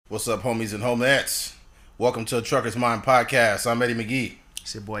What's up, homies and homettes? Welcome to a Trucker's Mind podcast. I'm Eddie McGee.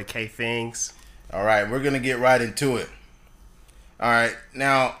 It's your boy K Things. All right, we're going to get right into it. All right,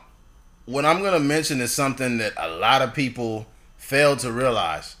 now, what I'm going to mention is something that a lot of people fail to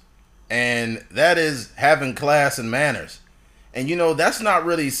realize, and that is having class and manners. And you know, that's not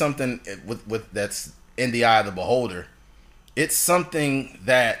really something with that's in the eye of the beholder. It's something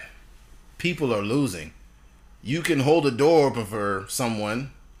that people are losing. You can hold a door open for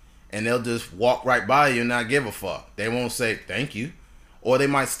someone and they'll just walk right by you and not give a fuck. They won't say thank you. Or they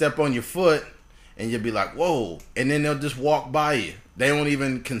might step on your foot and you'll be like, whoa. And then they'll just walk by you. They won't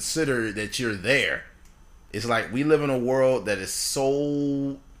even consider that you're there. It's like we live in a world that is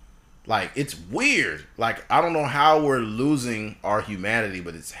so, like, it's weird. Like, I don't know how we're losing our humanity,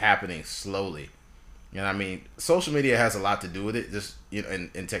 but it's happening slowly. You know what I mean? Social media has a lot to do with it, just, you know,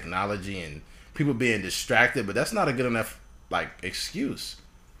 in technology and people being distracted, but that's not a good enough, like, excuse.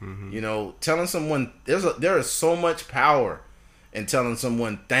 Mm-hmm. You know, telling someone there is so much power in telling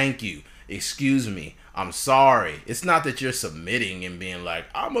someone thank you, excuse me, I'm sorry. It's not that you're submitting and being like,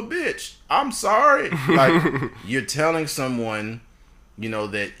 I'm a bitch, I'm sorry. Like, you're telling someone, you know,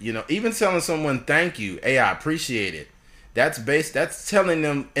 that, you know, even telling someone thank you, hey, I appreciate it. That's telling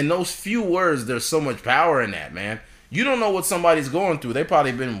them, in those few words, there's so much power in that, man. You don't know what somebody's going through. They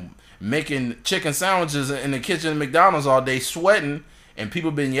probably been making chicken sandwiches in the kitchen at McDonald's all day, sweating, and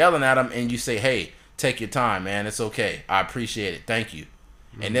people been yelling at them, and you say, hey, take your time, man. It's okay. I appreciate it. Thank you.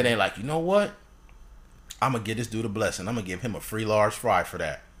 Mm-hmm. And then they like, you know what? I'm going to give this dude a blessing. I'm going to give him a free large fry for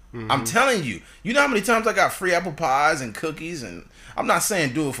that. Mm-hmm. I'm telling you. You know how many times I got free apple pies and cookies? And I'm not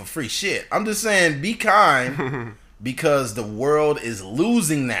saying do it for free shit. I'm just saying be kind because the world is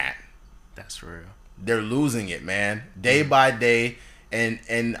losing that. That's real. They're losing it, man. Day by day.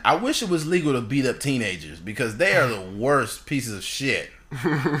 And I wish it was legal to beat up teenagers because they are the worst pieces of shit.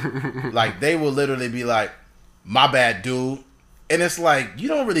 Like, they will literally be like, my bad, dude. And it's like, you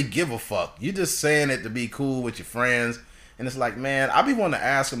don't really give a fuck. You're just saying it to be cool with your friends. And it's like, man, I be wanting to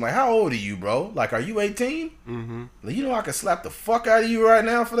ask them, like, how old are you, bro? Like, are you 18? Mm-hmm. Like, you know, I could slap the fuck out of you right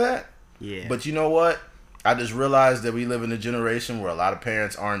now for that. Yeah. But you know what? I just realized that we live in a generation where a lot of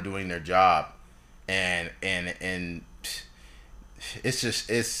parents aren't doing their job. And it's just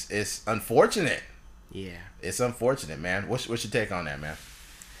it's unfortunate. Yeah, it's unfortunate, man. What's your take on that, man?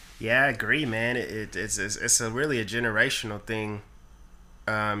 Yeah, I agree, man. It's a really a generational thing.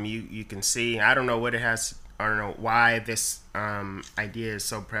 You can see. I don't know what it has. I don't know why this idea is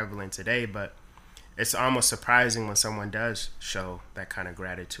so prevalent today, but it's almost surprising when someone does show that kind of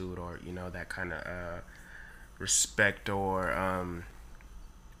gratitude or, you know, that kind of respect or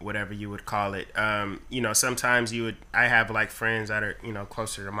whatever you would call it. You know, sometimes I have like friends that are, you know,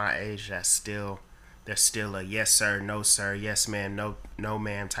 closer to my age they're still a yes sir, no sir, yes ma'am, no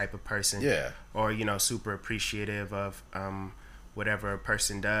ma'am type of person. Yeah. Or, you know, super appreciative of whatever a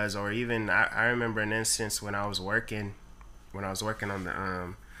person does. Or even I remember an instance when I was working on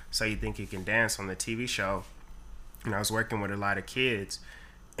the So You Think You Can Dance on the TV show, and I was working with a lot of kids,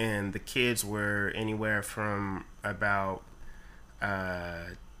 and the kids were anywhere from about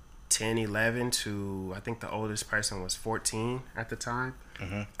 10, 11 to, I think the oldest person was 14 at the time.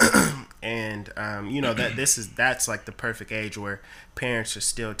 Mm-hmm. And you know, that's like the perfect age where parents are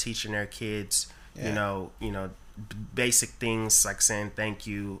still teaching their kids, you know, basic things like saying thank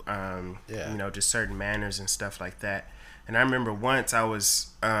you, you know, just certain manners and stuff like that. And I remember once I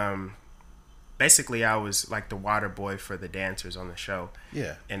was basically I was like the water boy for the dancers on the show.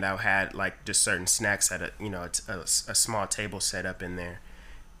 Yeah. And I had like just certain snacks at a small table set up in there.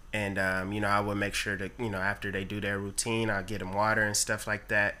 And, you know, I would make sure to, you know, after they do their routine, I'll get them water and stuff like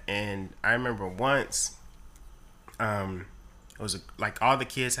that. And I remember once, it was like all the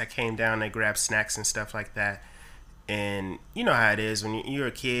kids that came down, they grabbed snacks and stuff like that. And you know how it is when you're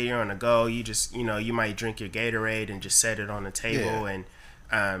a kid, you're on the go, you just, you know, you might drink your Gatorade and just set it on the table and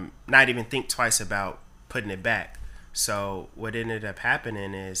not even think twice about putting it back. So what ended up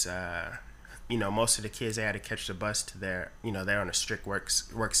happening is, you know, most of the kids, they had to catch the bus to their, you know, they're on a strict work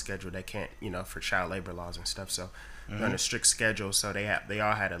schedule. They can't, you know, for child labor laws and stuff. So they're on a strict schedule. So they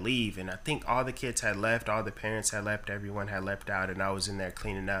all had to leave. And I think all the kids had left, all the parents had left, everyone had left out, and I was in there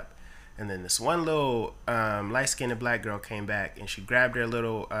cleaning up. And then this one little light-skinned black girl came back, and she grabbed her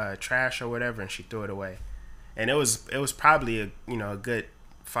little trash or whatever, and she threw it away. And it was probably a good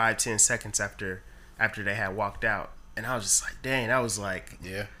 5-10 seconds after they had walked out. And I was just like, dang, I was like,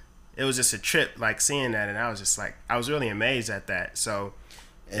 yeah. It was just a trip, like, seeing that, and I was just like, I was really amazed at that. So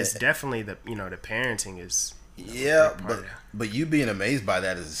it's definitely the parenting is Yeah, but you being amazed by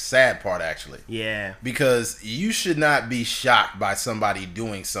that is a sad part, actually. Yeah. Because you should not be shocked by somebody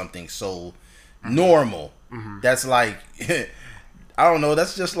doing something so normal. That's like, I don't know,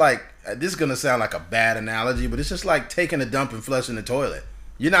 that's just like, this is going to sound like a bad analogy, but it's just like taking a dump and flushing the toilet.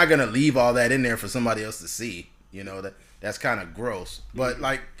 You're not going to leave all that in there for somebody else to see. You know, that's kind of gross. But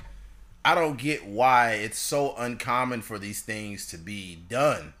like, I don't get why it's so uncommon for these things to be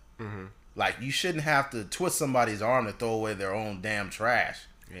done. Like, you shouldn't have to twist somebody's arm to throw away their own damn trash.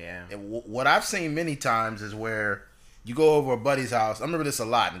 Yeah. And what I've seen many times is where you go over a buddy's house. I remember this a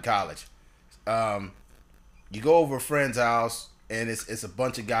lot in college. You go over a friend's house, and it's a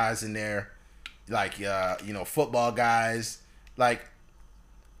bunch of guys in there, like, football guys. Like,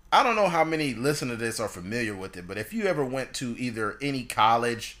 I don't know how many listeners to this are familiar with it, but if you ever went to either any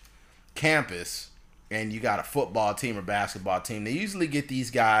college campus and you got a football team or basketball team, they usually get these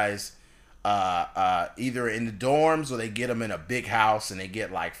guys either in the dorms, or they get them in a big house, and they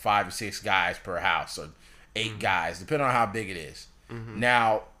get like 5 or 6 guys per house, or 8 guys, depending on how big it is.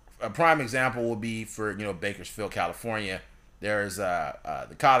 Now, a prime example would be for Bakersfield, California. There's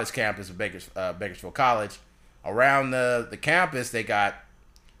the college campus of Bakersfield College. Around the campus, they got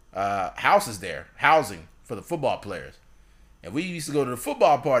houses there, housing for the football players, and we used to go to the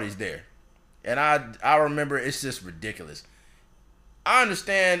football parties there. And I remember, it's just ridiculous. I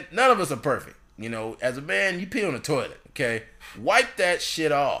understand none of us are perfect. As a man, you pee on the toilet, okay? Wipe that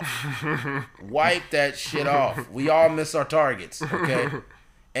shit off. Wipe that shit off. We all miss our targets, okay?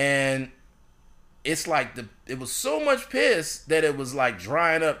 And it's like it was so much piss that it was like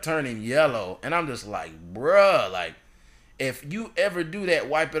drying up, turning yellow. And I'm just like, bruh, like, if you ever do that,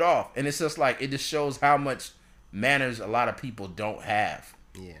 wipe it off. And it's just like, it just shows how much manners a lot of people don't have.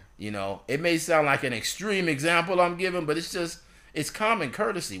 Yeah. It may sound like an extreme example I'm giving, but it's common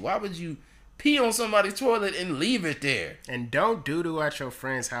courtesy. Why would you pee on somebody's toilet and leave it there? And don't doo-doo at your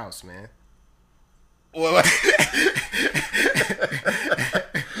friend's house, man. Well,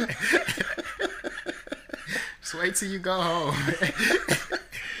 just wait till you go home.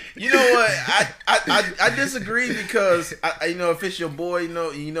 You know what? I disagree, because if it's your boy, he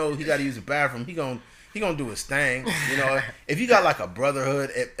got to use the bathroom. He gonna do his thing. If you got like a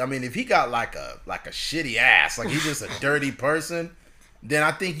brotherhood, if he got like a shitty ass, like he's just a dirty person, then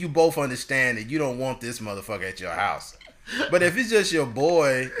I think you both understand that you don't want this motherfucker at your house. But if it's just your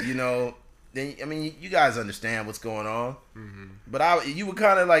boy, then you guys understand what's going on. But you were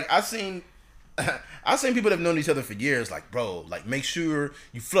kind of like, I seen people that have known each other for years, like, bro, like, make sure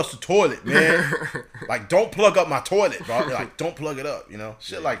you flush the toilet, man. Like, don't plug up my toilet, bro. Like, don't plug it up,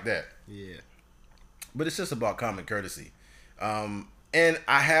 shit like that. Yeah. But it's just about common courtesy. And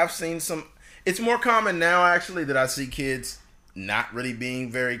I have seen it's more common now, actually, that I see kids not really being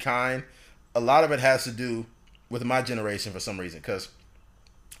very kind. A lot of it has to do with my generation for some reason, because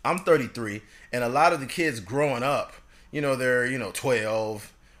I'm 33, and a lot of the kids growing up, they're,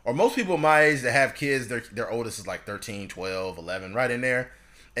 12, or most people my age that have kids, their oldest is like 13, 12, 11, right in there.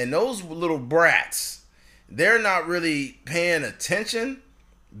 And those little brats, they're not really paying attention,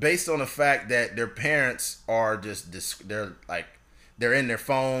 based on the fact that their parents are they're in their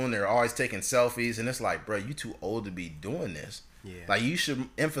phone, they're always taking selfies, and it's like, bro, you too old to be doing this. Yeah. Like, you should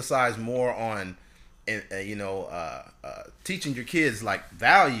emphasize more on, teaching your kids like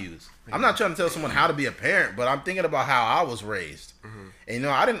values. Yeah. I'm not trying to tell someone how to be a parent, but I'm thinking about how I was raised. And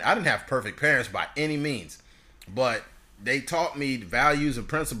I didn't have perfect parents by any means, but they taught me values and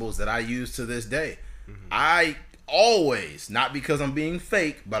principles that I use to this day. I always, not because I'm being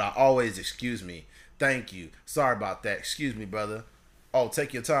fake, but I always, excuse me, thank you, sorry about that, excuse me, brother, oh,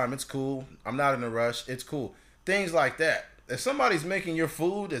 take your time, it's cool, I'm not in a rush, it's cool. Things like that. If somebody's making your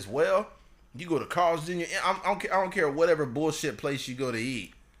food as well, you go to Carl's Jr., I don't care whatever bullshit place you go to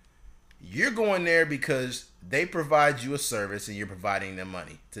eat, you're going there because they provide you a service and you're providing them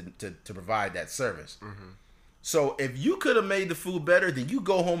money to provide that service. So if you could have made the food better, then you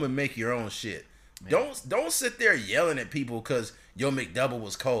go home and make your own shit. Man. Don't sit there yelling at people because your McDouble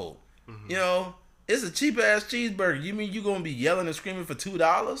was cold. It's a cheap ass cheeseburger. You mean you gonna be yelling and screaming for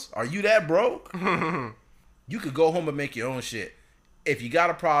 $2? Are you that broke? You could go home and make your own shit. If you got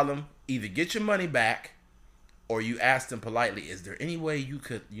a problem, either get your money back, or you ask them politely, is there any way you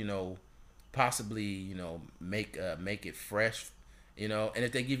could, possibly, make it fresh, and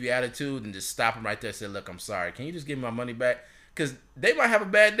if they give you attitude, then just stop them right there and say, look, I'm sorry, can you just give me my money back? Because they might have a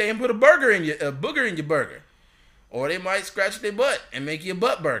bad day and put a booger in your burger. Or they might scratch their butt and make you a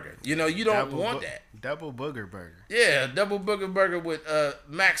butt burger. You don't want that. Double booger burger. Yeah, double booger burger with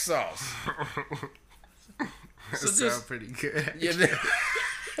mac sauce. So sounds pretty good. Yeah.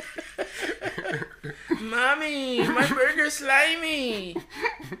 Mommy, my burger's slimy.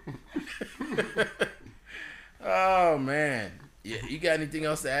 Oh man, yeah. You got anything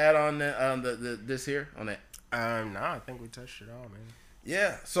else to add on this here on that? No, I think we touched it all, man.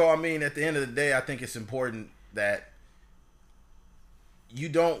 Yeah. So I mean, at the end of the day, I think it's important that you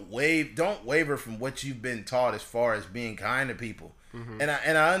don't waver from what you've been taught as far as being kind to people. Mm-hmm.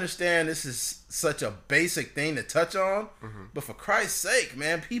 And I understand this is such a basic thing to touch on, but for Christ's sake,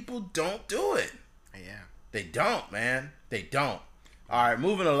 man, people don't do it. Yeah. They don't, man. They don't. All right,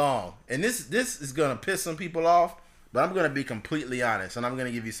 moving along. And this is going to piss some people off, but I'm going to be completely honest, and I'm going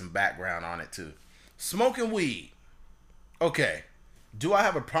to give you some background on it too. Smoking weed. Okay. Do I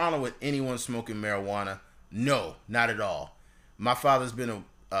have a problem with anyone smoking marijuana? No, not at all. My father's been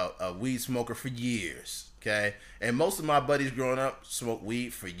a weed smoker for years, okay? And most of my buddies growing up smoked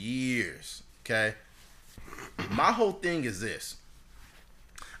weed for years, okay? My whole thing is this.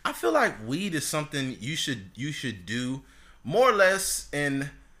 I feel like weed is something you should do more or less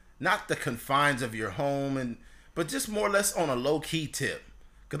in not the confines of your home, but just more or less on a low-key tip.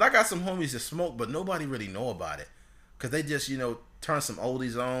 Because I got some homies that smoke, but nobody really know about it. Because they just, turn some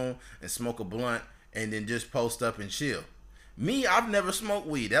oldies on and smoke a blunt and then just post up and chill. Me, I've never smoked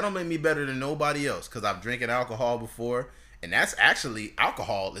weed. That don't make me better than nobody else because I've drinking alcohol before. And that's actually,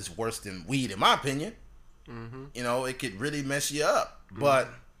 alcohol is worse than weed in my opinion. Mm-hmm. It could really mess you up. Mm-hmm. But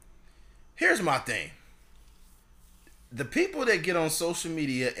here's my thing. The people that get on social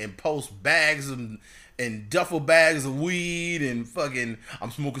media and post bags and duffel bags of weed and fucking,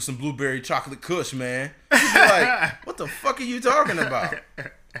 I'm smoking some blueberry chocolate kush, man. You're like, what the fuck are you talking about?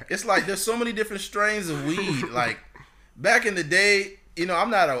 It's like there's so many different strains of weed. Like, back in the day, I'm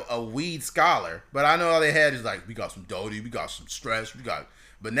not a weed scholar, but I know all they had is like, we got some Doty, we got some Stress,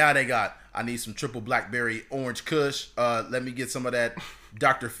 but now they got, I need some triple blackberry orange kush. Let me get some of that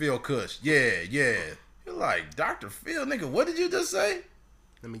Dr. Phil kush. Yeah. You're like, Dr. Phil, nigga, what did you just say?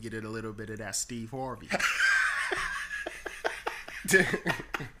 Let me get it a little bit of that Steve Harvey.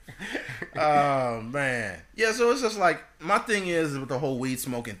 Oh, man. Yeah, so it's just like, my thing is with the whole weed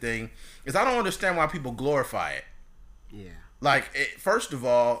smoking thing, is I don't understand why people glorify it. Yeah. Like, first of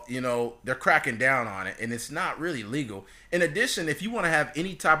all, they're cracking down on it, and it's not really legal. In addition, if you want to have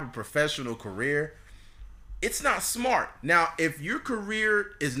any type of professional career, it's not smart. Now, if your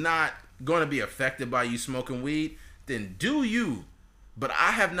career is not going to be affected by you smoking weed, then do you. But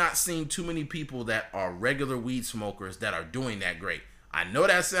I have not seen too many people that are regular weed smokers that are doing that great. I know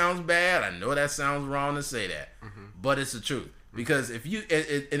that sounds bad. I know that sounds wrong to say that. Mm-hmm. But it's the truth. Because if you...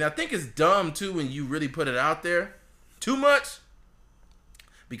 and I think it's dumb, too, when you really put it out there too much.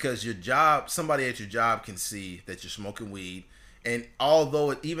 Because somebody at your job can see that you're smoking weed. And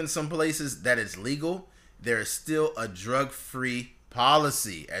although even some places that it's legal, there is still a drug-free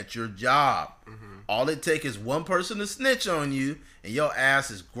policy at your job. Mm-hmm. All it takes is one person to snitch on you and your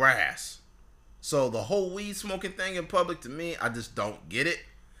ass is grass. So the whole weed smoking thing in public, to me, I just don't get it.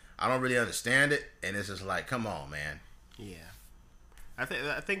 I don't really understand it, and it's just like, come on, man. Yeah, I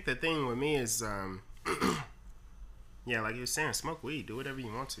think the thing with me is, yeah, like you were saying, smoke weed, do whatever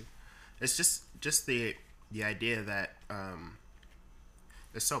you want to. It's just the idea that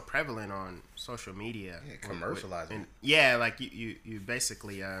it's so prevalent on social media. Yeah, commercializing. And yeah, like you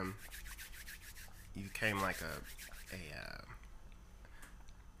basically you became like a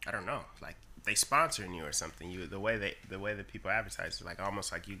I don't know, like they sponsoring you or something. The way that people advertise is like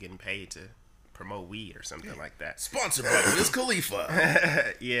almost like you getting paid to promote weed or something like that. Sponsored by Wiz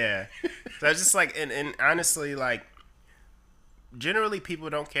Khalifa. Yeah. So it's just like and honestly, like generally people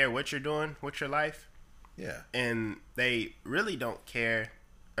don't care what you're doing with your life. Yeah. And they really don't care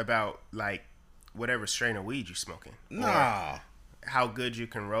about like whatever strain of weed you're smoking. Nah. How good you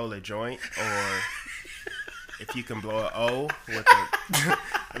can roll a joint, or if you can blow an O with a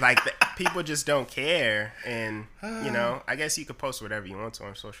like people just don't care. And I guess you could post whatever you want to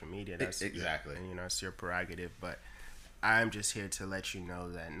on social media. That's exactly. It's your prerogative. But I'm just here to let you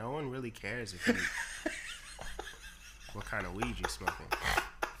know that no one really cares if you what kind of weed you're smoking.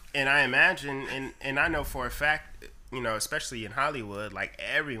 And I imagine, and I know for a fact, especially in Hollywood, like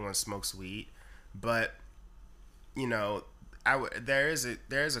everyone smokes weed, but there is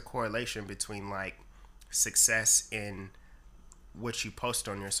a correlation between like success in what you post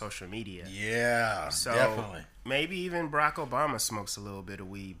on your social media. Yeah, so definitely. Maybe even Barack Obama smokes a little bit of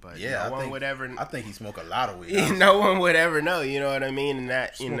weed, but yeah, no one would ever. I think he smoked a lot of weed. No one would ever know. You know what I mean? And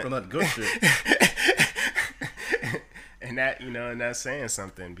that smoking that good shit. And that, and that's saying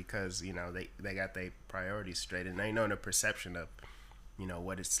something because, they got their priorities straight and they know the perception of,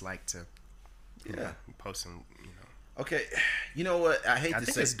 what it's like to, post some, Okay, you know what? I hate I to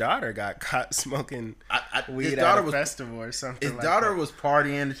think say his daughter got caught smoking his weed daughter at a was festival or something. his like daughter that. was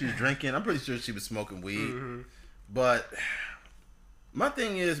partying. She was drinking. I'm pretty sure she was smoking weed. But my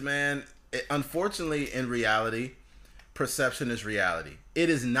thing is, man, unfortunately, in reality, perception is reality. It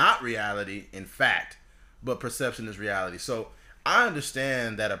is not reality, in fact, but perception is reality. So I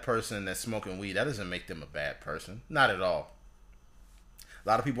understand that a person that's smoking weed, that doesn't make them a bad person. Not at all. A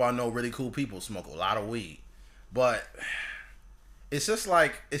lot of people I know, really cool people, smoke a lot of weed, but it's just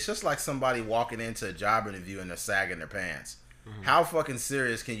like somebody walking into a job interview and they're sagging their pants. How fucking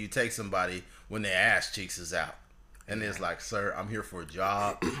serious can you take somebody when their ass cheeks is out? And it's like, sir, I'm here for a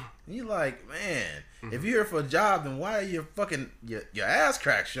job. And you're like, man, if you're here for a job, then why are your fucking your ass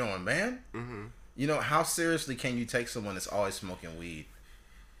crack showing, man? You know, how seriously can you take someone that's always smoking weed?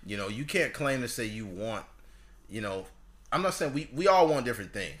 You know, you can't claim to say you want, you know, I'm not saying we all want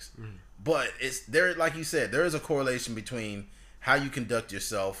different things, but it's there, like you said, there is a correlation between how you conduct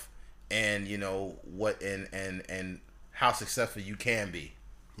yourself and, you know, what and how successful you can be.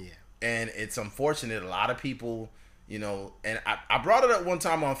 Yeah. And it's unfortunate a lot of people, you know, and I brought it up one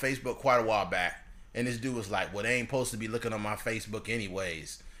time on Facebook quite a while back, and this dude was like, well, they ain't supposed to be looking on my Facebook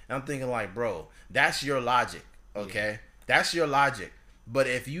anyways. And I'm thinking like, bro, that's your logic, okay? That's your logic. But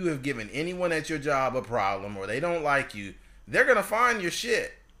if you have given anyone at your job a problem or they don't like you, they're going to find your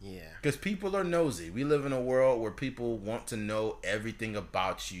shit. Yeah. Because people are nosy. We live in a world where people want to know everything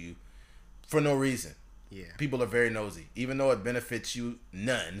about you for no reason. Yeah. People are very nosy. Even though it benefits you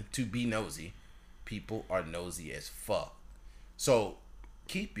none to be nosy, people are nosy as fuck. So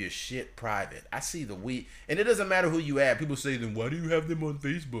keep your shit private. I see the weed, and it doesn't matter who you add. People say, then why do you have them on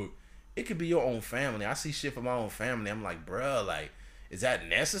Facebook? It could be your own family. I see shit from my own family. I'm like, bruh, like, is that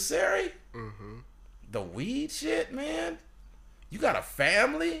necessary? The weed shit, man. You got a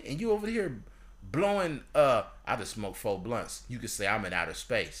family, and you over here blowing. I just smoked 4 blunts. You could say I'm in outer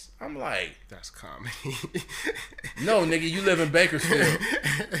space. I'm like, That's comedy. no, nigga, you live in Bakersfield.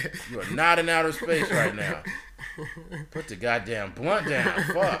 You are not in outer space right now. Put the goddamn blunt down.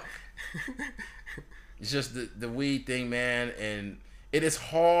 Fuck. It's just the weed thing, man, and it is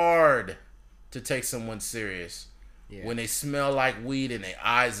hard to take someone serious when they smell like weed and their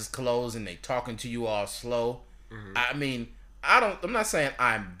eyes is closed and they talking to you all slow. I mean, I'm not saying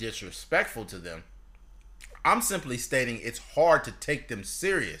I'm disrespectful to them. I'm simply stating it's hard to take them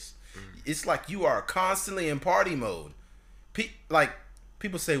serious. It's like you are constantly in party mode. Like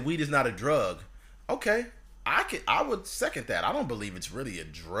people say weed is not a drug. Okay, I would second that. I don't believe it's really a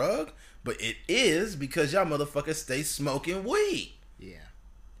drug, but it is because y'all motherfuckers stay smoking weed. Yeah.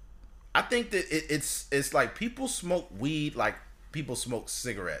 I think that it's like people smoke weed like people smoke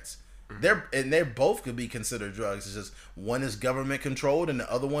cigarettes. They both could be considered drugs. It's just one is government controlled and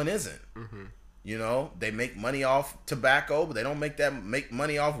the other one isn't. You know, they make money off tobacco, but they don't make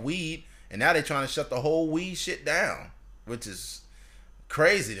money off weed. And now they're trying to shut the whole weed shit down, which is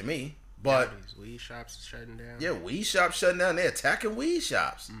crazy to me. But these weed shops are shutting down. yeah, weed shops shutting down. They're attacking weed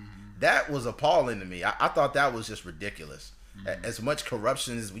shops. That was appalling to me. I thought that was just ridiculous. As much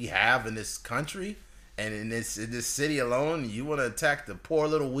corruption as we have in this country and in this city alone, you want to attack the poor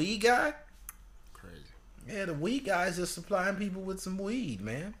little weed guy? Crazy. Yeah, the weed guy is just supplying people with some weed,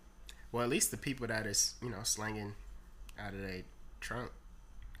 man. Well, at least the people that is, slanging out of their trunk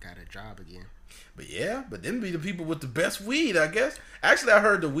got a job again. But them be the people with the best weed, I guess. Actually, I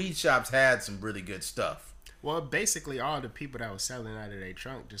heard the weed shops had some really good stuff. Well, basically, all the people that was selling out of their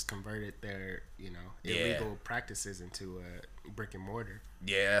trunk just converted their, illegal practices into a brick and mortar.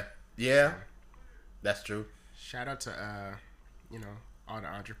 Yeah, that's true. Shout out to, all the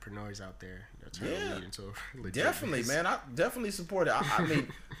entrepreneurs out there that turn weed into a legit Definitely, business. man. I definitely support it. I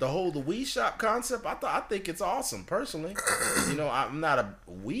mean, the weed shop concept. I think it's awesome. Personally, I'm not a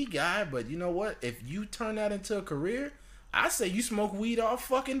weed guy, but you know what? If you turn that into a career, I say you smoke weed all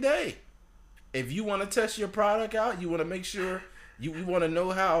fucking day. If you want to test your product out, you want to make sure you want to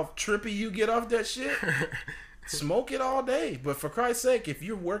know how trippy you get off that shit. Smoke it all day. But for Christ's sake, if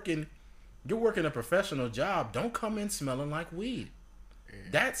you're working a professional job, don't come in smelling like weed.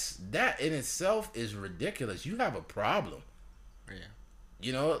 That in itself is ridiculous. You have a problem.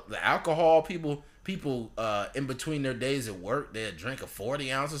 Yeah. The alcohol people in between their days at work, they'll drink a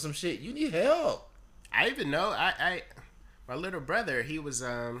 40 ounce or some shit. You need help. I even know my little brother, he was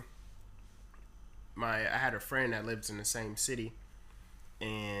I had a friend that lives in the same city,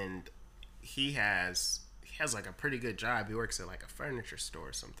 and he has like a pretty good job. He works at like a furniture store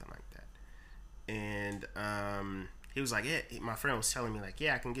or something like that. And he was like, yeah, my friend was telling me like,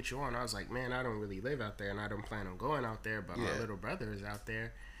 yeah, I can get you on. I was like, man, I don't really live out there and I don't plan on going out there, but my little brother is out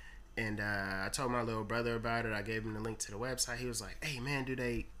there. And I told my little brother about it. I gave him the link to the website. He was like, "Hey man, do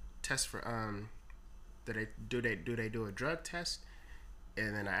they test for do they do a drug test?"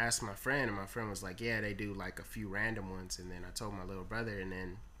 And then I asked my friend, and my friend was like, "Yeah, they do like a few random ones." And then I told my little brother, and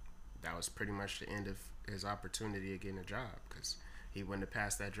then that was pretty much the end of his opportunity of getting a job because he wouldn't have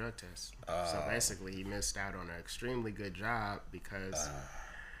passed that drug test. So basically, he missed out on an extremely good job because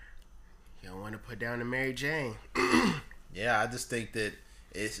he don't want to put down the Mary Jane. Yeah, I just think that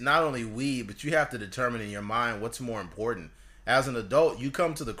it's not only weed, but you have to determine in your mind what's more important. As an adult, you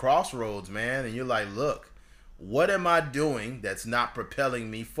come to the crossroads, man, and you're like, look, what am I doing that's not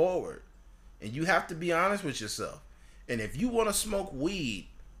propelling me forward? And you have to be honest with yourself. And if you want to smoke weed,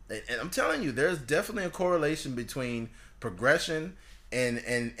 and I'm telling you, there's definitely a correlation between progression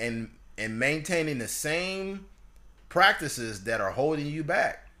and maintaining the same practices that are holding you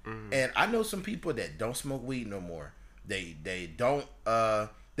back. Mm-hmm. And I know some people that don't smoke weed no more. They don't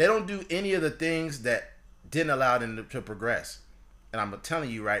do any of the things that didn't allow them to progress. And I'm telling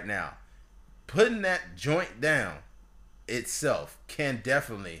you right now, putting that joint down itself can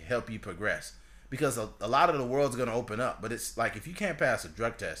definitely help you progress, because a lot of the world's going to open up. But it's like, if you can't pass a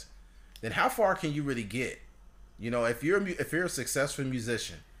drug test, then how far can you really get? You know, if you're a successful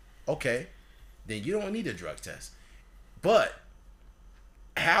musician, okay, then you don't need a drug test. But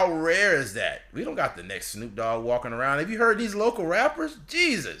how rare is that? We don't got the next Snoop Dogg walking around. Have you heard these local rappers?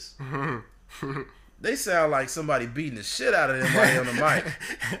 Jesus. They sound like somebody beating the shit out of somebody on the mic.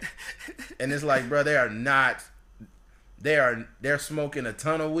 And it's like, bro, they're smoking a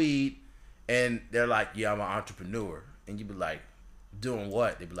ton of weed, and they're like, yeah, I'm an entrepreneur. And you be like, doing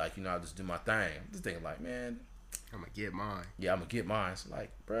what? They be like, I just do my thing. I'm just thinking like, man, I'm gonna get mine. Yeah, I'm gonna get mine. It's like,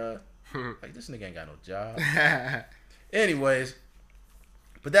 bro, like, this nigga ain't got no job. Anyways,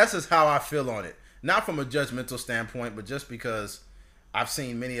 but that's just how I feel on it. Not from a judgmental standpoint, but just because I've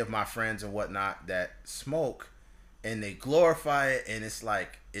seen many of my friends and whatnot that smoke, and they glorify it, and it's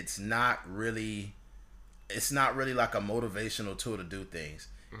like, it's not really like a motivational tool to do things.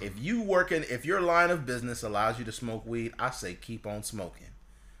 Mm-hmm. If your line of business allows you to smoke weed, I say keep on smoking.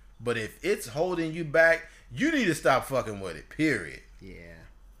 But if it's holding you back, you need to stop fucking with it, period. Yeah,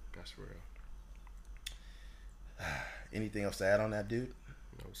 that's real. Anything else to add on that, dude?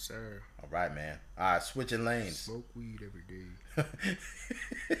 No, sir. All right, man. All right, switching lanes. Smoke weed every day.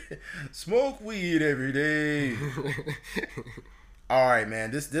 Smoke weed every day. All right,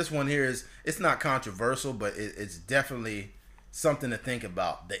 man. This one here it's not controversial, but it's definitely something to think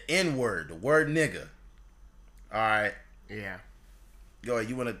about. The N-word, the word nigga. All right. Yeah. Go ahead.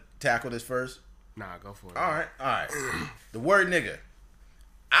 You want to tackle this first? Nah, go for it. All right. The word nigga.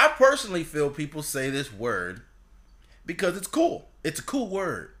 I personally feel people say this word because it's cool. It's a cool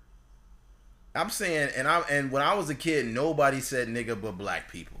word. I'm saying, and when I was a kid, nobody said nigga but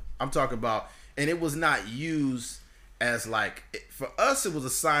black people. I'm talking about, and it was not used as like, for us, it was a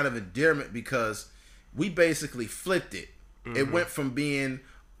sign of endearment because we basically flipped it. Mm-hmm. It went from being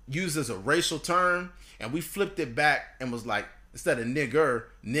used as a racial term, and we flipped it back and was like, instead of nigga,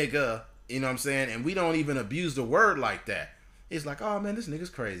 you know what I'm saying? And we don't even abuse the word like that. It's like, oh man, this nigga's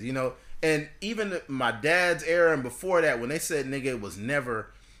crazy, you know? And even my dad's era and before that, when they said nigga, it was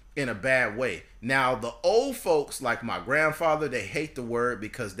never in a bad way. Now, the old folks, like my grandfather, they hate the word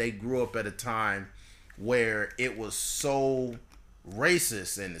because they grew up at a time where it was so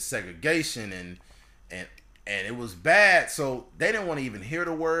racist and the segregation and it was bad. So they didn't want to even hear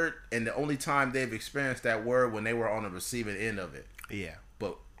the word. And the only time they've experienced that word when they were on the receiving end of it. Yeah.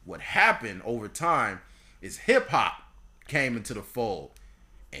 But what happened over time is hip hop came into the fold.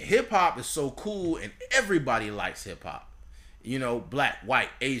 And hip hop is so cool, and everybody likes hip hop. You know, black, white,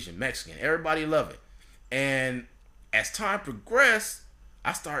 Asian, Mexican, everybody love it. And as time progressed,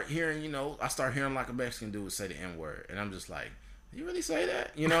 I start hearing like a Mexican dude say the N-word. And I'm just like, you really say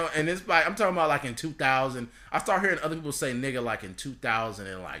that? You know, and it's like, I'm talking about like in 2000. I start hearing other people say nigga like in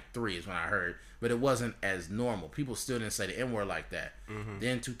 2003 is when I heard. But it wasn't as normal. People still didn't say the N-word like that. Mm-hmm.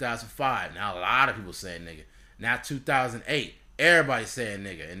 Then 2005, now a lot of people saying nigga. Now 2008, everybody saying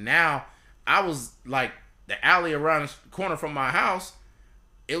nigga. And now I was like, the alley around the corner from my house,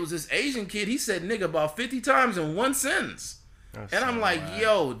 it was this Asian kid. He said nigga about 50 times in one sentence. That's and I'm so like, wild.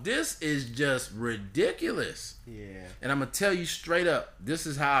 Yo, this is just ridiculous. Yeah. And I'm going to tell you straight up, this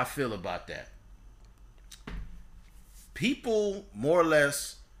is how I feel about that. People more or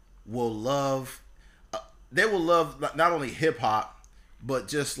less will love, they will love not only hip hop, but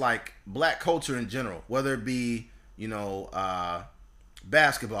just like black culture in general, whether it be,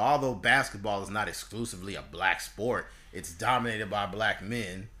 basketball, although basketball is not exclusively a black sport, it's dominated by black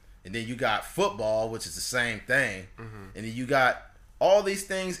men. And then you got football, which is the same thing. Mm-hmm. And then you got all these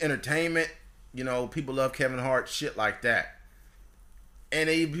things, entertainment, you know, people love Kevin Hart, shit like that. And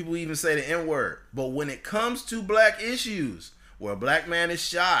people even say the N-word. But when it comes to black issues, where a black man is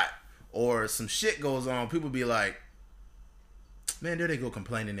shot or some shit goes on, people be like, man, there they go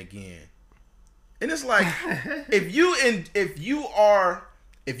complaining again. And it's like, if you are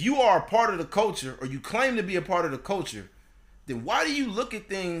a part of the culture, or you claim to be a part of the culture, then why do you look at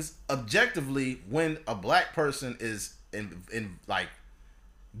things objectively when a black person is in like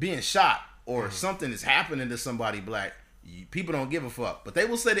being shot or something is happening to somebody black? People don't give a fuck, but they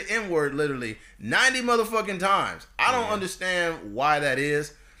will say the N-word literally 90 motherfucking times. I don't understand why that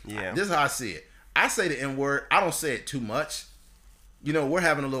is. Yeah, this is how I see it. I say the N-word. I don't say it too much. You know, we're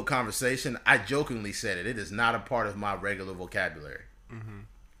having a little conversation. I jokingly said it. It is not a part of my regular vocabulary.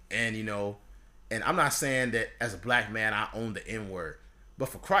 And you know, and I'm not saying that as a black man I own the N-word, but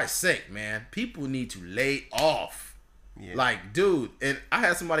for Christ's sake, man, people need to lay off. Yeah. Like, dude, and I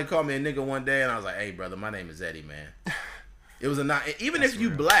had somebody call me a nigga one day, and I was like, "Hey, brother, my name is Eddie, man." It was a not. Even if you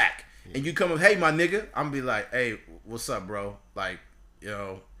real. Black and you come up, "Hey, my nigga," I'm gonna be like, "Hey, what's up, bro? Like, you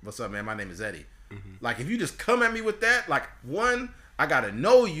know, what's up, man? My name is Eddie." Like, if you just come at me with that, like, one, I gotta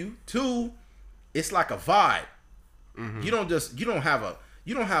know you. Two, it's like a vibe. You don't have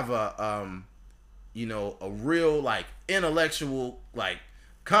a you know, a real like intellectual like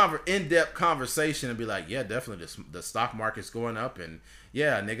in-depth conversation and be like, yeah, definitely the stock market's going up, and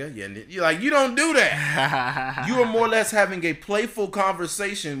yeah, nigga, yeah, you like, you don't do that. You are more or less having a playful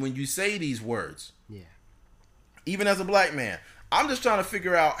conversation when you say these words. Yeah. Even as a black man, I'm just trying to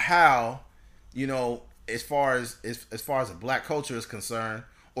figure out how, you know, as far as a black culture is concerned,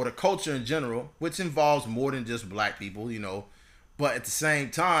 or the culture in general, which involves more than just black people, you know, but at the same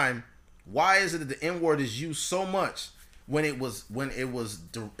time, why is it that the N-word is used so much when it was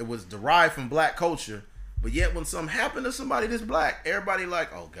derived from black culture, but yet when something happened to somebody that's black, everybody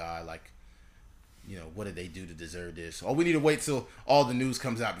like, oh God, like, you know, what did they do to deserve this? Or we need to wait till all the news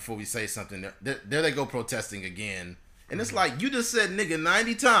comes out before we say something. There they go protesting again. And it's like, you just said nigga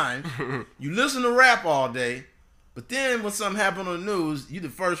 90 times, you listen to rap all day, but then when something happened on the news, you the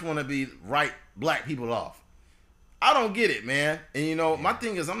first one to be write black people off. I don't get it, man. And you know, my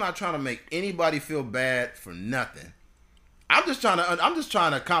thing is, I'm not trying to make anybody feel bad for nothing. I'm just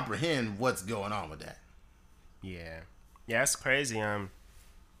trying to comprehend what's going on with that. Yeah, that's crazy. I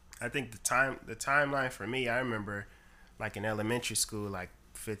think the timeline for me, I remember, like in elementary school, like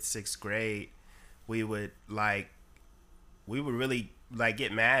 5th, 6th grade, we would really like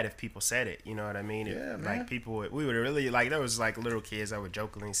get mad if people said it. You know what I mean? Yeah, man. Like we would really like, there was like little kids that would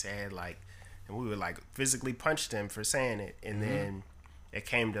jokingly say it, like, and we would like physically punch them for saying it. And then it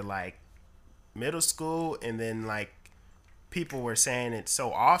came to like middle school, and then like people were saying it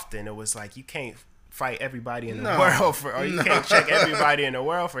so often, it was like, you can't fight everybody in the world or you can't check everybody in the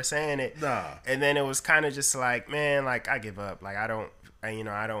world for saying it. And then it was kind of just like, man, like, I give up. Like, I don't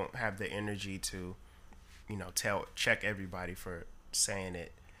have the energy to, you know, check everybody for saying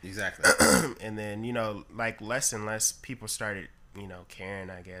it. Exactly. And then, you know, like less and less people started, you know, caring,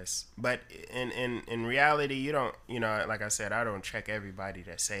 I guess. But in reality, you don't, you know, like I said, I don't check everybody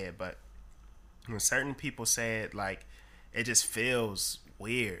that say it, but when certain people say it, like, it just feels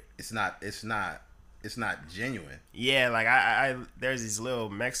weird. It's not genuine. Yeah, like I there's these little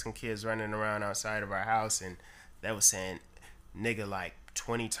Mexican kids running around outside of our house, and they was saying nigga like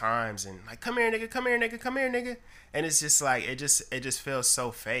 20 times, and like, come here nigga, come here nigga, come here nigga. And it's just like, it just feels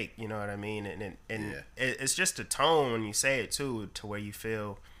so fake, you know what I mean? And it's just a tone when you say it too, to where you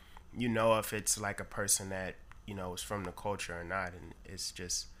feel, you know, if it's like a person that, you know, is from the culture or not. And it's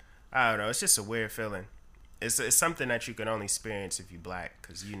just, I don't know, it's just a weird feeling. It's something that you can only experience if you black,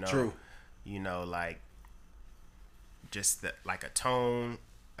 because you know, true, you know, like just like a tone,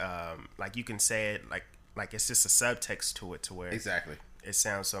 like you can say it like it's just a subtext to it, to where exactly it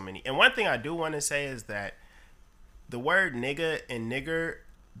sounds so many. And one thing I do want to say is that the word nigga and nigger,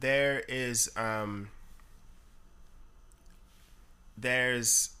 there is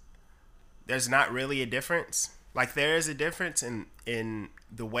there's not really a difference. Like, there is a difference in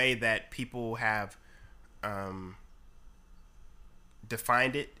the way that people have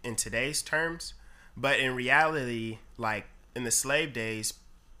defined it in today's terms, but in reality, like in the slave days,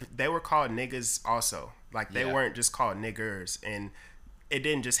 they were called niggas also. Like, they weren't just called niggers. And it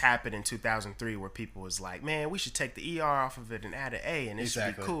didn't just happen in 2003 where people was like, man, we should take the ER off of it and add an A, and it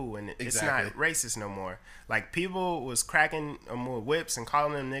should be cool, and it's not racist no more. Like, people was cracking more whips and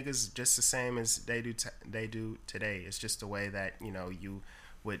calling them niggas just the same as they do today. It's just the way that, you know, you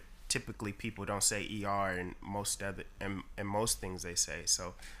would typically, people don't say ER and most things they say.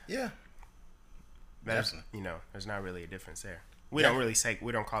 So yeah, that's, you know, there's not really a difference there. We don't really say,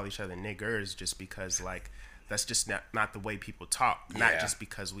 we don't call each other niggers just because, like, that's just not the way people talk. Not just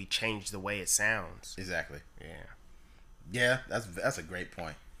because we change the way it sounds. Exactly. Yeah. Yeah, that's a great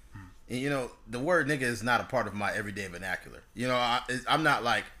point. And, you know, the word nigga is not a part of my everyday vernacular. You know, I'm not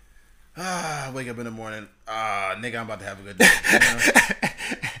like, I wake up in the morning, nigga, I'm about to have a good day. You know?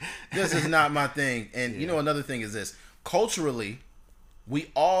 This is not my thing. And, you know, another thing is this. Culturally,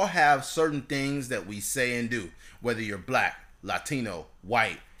 we all have certain things that we say and do. Whether you're black, Latino,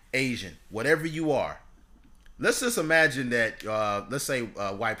 white, Asian, whatever you are. Let's just imagine that, let's say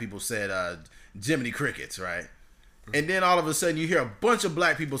white people said Jiminy Crickets, right? And then all of a sudden you hear a bunch of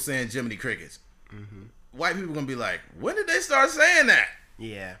black people saying Jiminy Crickets. Mm-hmm. White people are going to be like, when did they start saying that?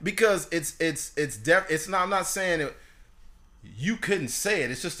 Yeah. Because it's not, I'm not saying it, you couldn't say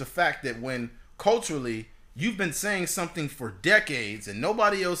it. It's just the fact that when culturally you've been saying something for decades and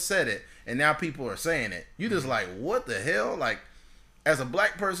nobody else said it, and now people are saying it, you just like, what the hell? Like, as a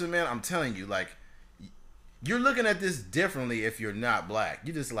black person, man, I'm telling you, like, you're looking at this differently if you're not black.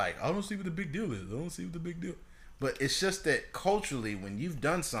 You're just like, I don't see what the big deal is. I don't see what the big deal. But it's just that culturally, when you've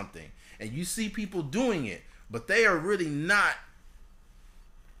done something and you see people doing it, but they are really not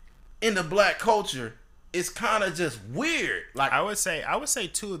in the black culture, it's kind of just weird. Like, I would say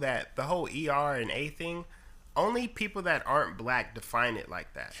too that the whole ER and A thing, only people that aren't black define it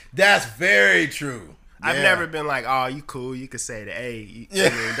like that. That's very true. I've never been like, oh, you cool, you could say the A. I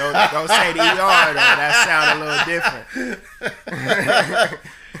mean, don't say the ER though. That sound a little different.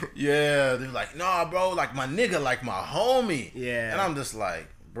 Yeah, they're like, nah, bro, like my nigga, like my homie. Yeah. And I'm just like,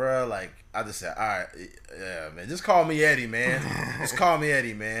 bro, like, I just said, all right, yeah, man, just call me Eddie, man. Just call me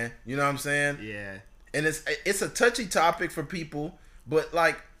Eddie, man. You know what I'm saying? Yeah. And it's a touchy topic for people, but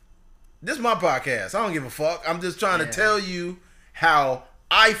like, this is my podcast. I don't give a fuck. I'm just trying to tell you how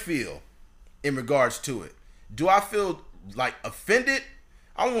I feel in regards to it. Do I feel like offended?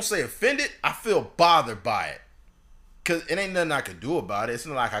 I won't say offended. I feel bothered by it. Cause it ain't nothing I could do about it. It's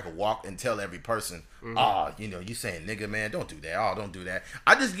not like I could walk and tell every person, you know, you saying nigga, man, don't do that. Oh, don't do that.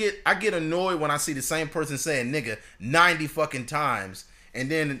 I get annoyed when I see the same person saying nigga 90 fucking times, and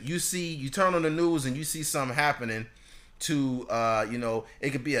then you turn on the news and you see something happening to, you know,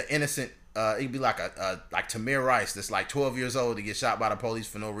 it could be an innocent, it could be like like Tamir Rice that's like 12 years old to get shot by the police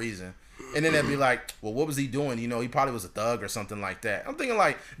for no reason. And then they'd be like, well, what was he doing? You know, he probably was a thug or something like that. I'm thinking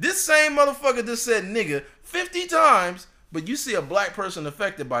like, this same motherfucker just said nigga 50 times, but you see a black person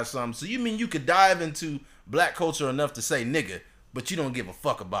affected by something. So you mean you could dive into black culture enough to say nigga, but you don't give a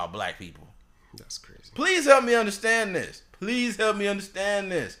fuck about black people? That's crazy. Please help me understand this. Please help me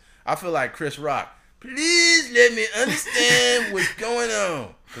understand this. I feel like Chris Rock. Please let me understand what's going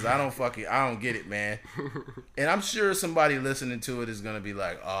on. Because I don't get it, man. And I'm sure somebody listening to it is going to be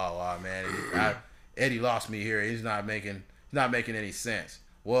like, oh, man, Eddie lost me here. He's not making any sense.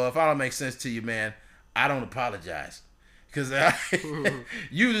 Well, if I don't make sense to you, man, I don't apologize. Because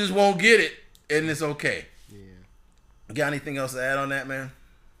you just won't get it, and it's okay. Yeah. Got anything else to add on that, man?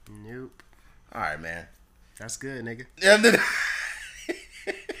 Nope. All right, man. That's good, nigga.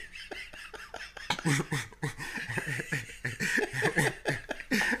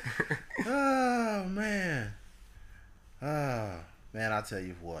 Oh man. Oh man, I'll tell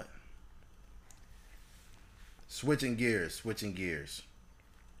you what. Switching gears.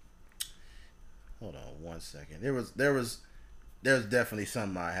 Hold on one second. There's definitely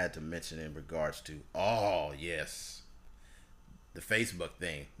something I had to mention in regards to, oh yes, the Facebook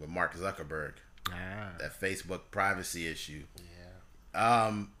thing with Mark Zuckerberg. That Facebook privacy issue.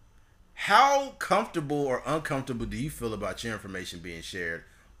 Yeah. How comfortable or uncomfortable do you feel about your information being shared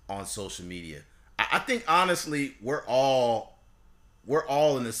on social media? I think honestly we're all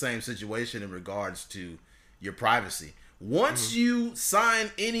in the same situation in regards to your privacy. Once you sign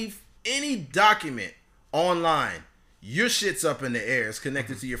any document online, your shit's up in the air. It's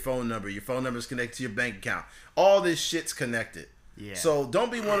connected to your phone number. Your phone number is connected to your bank account. All this shit's connected. Yeah. So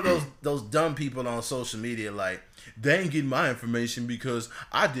don't be one of those dumb people on social media like, they ain't getting my information because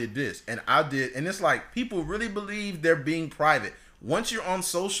I did this and I did. And it's like, people really believe they're being private. Once you're on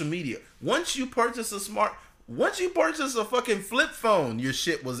social media, once you purchase a fucking flip phone, your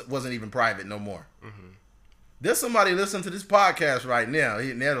shit wasn't even private no more. Mm-hmm. There's somebody listening to this podcast right now,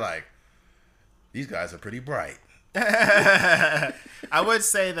 and they're like, these guys are pretty bright. I would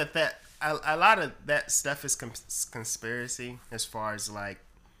say that a lot of that stuff is conspiracy, as far as like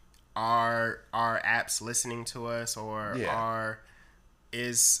our apps listening to us, or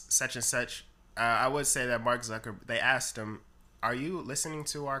is such and such. I would say that Mark Zuckerberg, they asked him, are you listening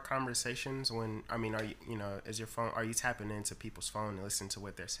to our conversations are you tapping into people's phone and listening to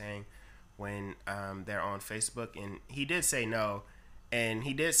what they're saying when they're on Facebook, and he did say no, and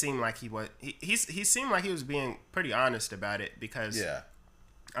he did seem like he seemed like he was being pretty honest about it, because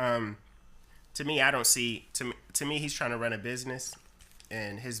to me, I don't see to me he's trying to run a business,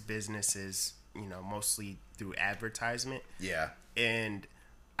 and his business is, you know, mostly through advertisement. Yeah. And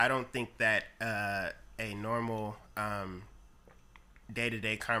I don't think that a normal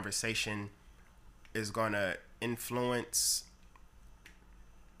day-to-day conversation is going to influence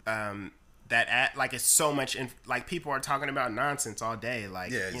like it's so much like people are talking about nonsense all day,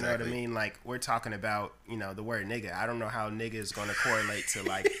 like, yeah, exactly. You know what I mean, like we're talking about, you know, the word nigga. I don't know how nigga is going to correlate to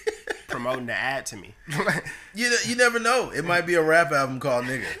like promoting the ad to me. You never know, it might be a rap album called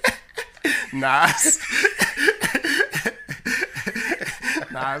Nigga. Nas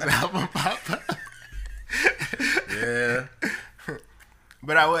album pop up. Yeah.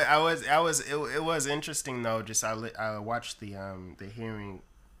 But it was interesting though. Just I watched the hearing,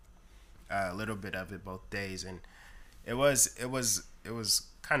 a little bit of it both days, and it was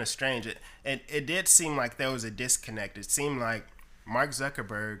kind of strange. It did seem like there was a disconnect. It seemed like Mark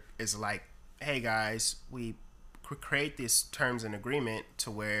Zuckerberg is like, hey guys, we create this terms and agreement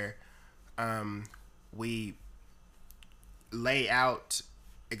to where we lay out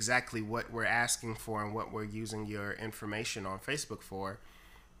exactly what we're asking for and what we're using your information on Facebook for,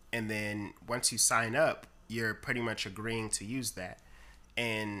 and then once you sign up, you're pretty much agreeing to use that.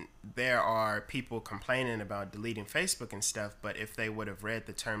 And there are people complaining about deleting Facebook and stuff, but if they would have read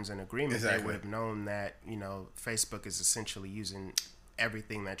the terms and agreement, exactly, they would have known that, you know, Facebook is essentially using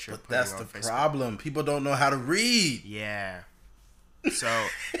everything that you're putting on Facebook. That's the problem. People don't know how to read. Yeah. So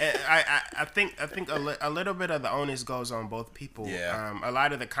I think a little bit of the onus goes on both people. Yeah. A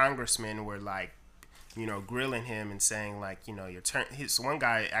lot of the congressmen were like, you know, grilling him and saying like, you know, one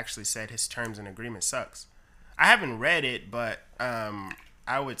guy actually said his terms and agreement sucks. I haven't read it, but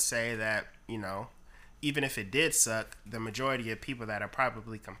I would say that, you know, even if it did suck, the majority of people that are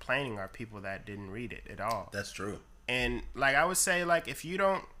probably complaining are people that didn't read it at all. That's true. And like I would say, like if you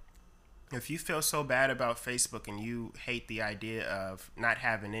feel so bad about Facebook and you hate the idea of not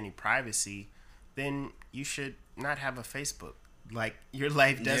having any privacy, then you should not have a Facebook. Like your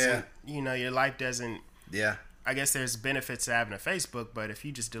life doesn't, you know, your life doesn't. Yeah. I guess there's benefits to having a Facebook, but if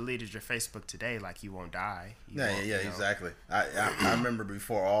you just deleted your Facebook today, like you won't die. Yeah, exactly. I remember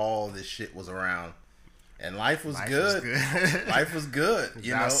before all this shit was around, and life was good. Life was good.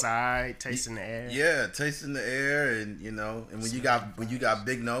 You know, outside, tasting the air. Yeah, tasting the air, and you know, and when you got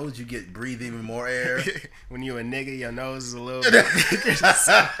big nose, you get breathe even more air. When you a nigga, your nose is a little bit bigger.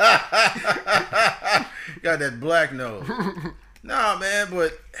 Got that black nose. Nah, man,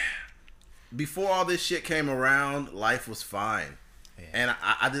 but before all this shit came around, life was fine. Yeah. And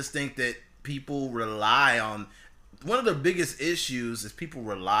I just think that people rely on, one of the biggest issues is people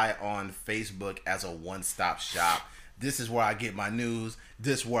rely on Facebook as a one-stop shop. This is where I get my news.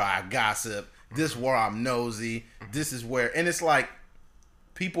 This is where I gossip. This is where I'm nosy. This is where, and it's like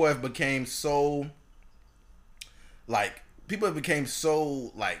people have became so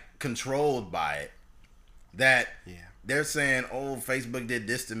controlled by it that they're saying, oh, Facebook did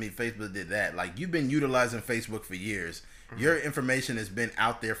this to me, Facebook did that. Like, you've been utilizing Facebook for years. Mm-hmm. Your information has been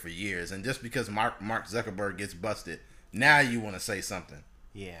out there for years. And just because Mark Zuckerberg gets busted, now you want to say something.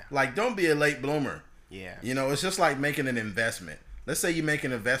 Yeah. Like, don't be a late bloomer. Yeah. You know, it's just like making an investment. Let's say you make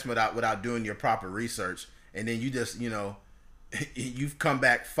an investment without doing your proper research, and then you just, you know, you've come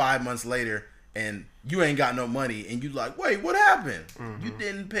back 5 months later and you ain't got no money, and you like, wait, what happened? Mm-hmm. You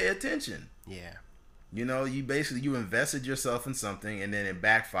didn't pay attention. Yeah. You know, you invested yourself in something and then it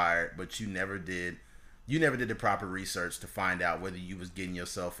backfired, but you never did the proper research to find out whether you was getting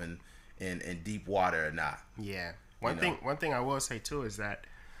yourself in deep water or not. Yeah. One thing I will say too is that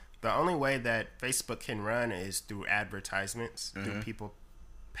the only way that Facebook can run is through advertisements, mm-hmm. through people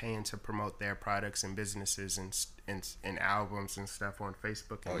paying to promote their products and businesses and albums and stuff on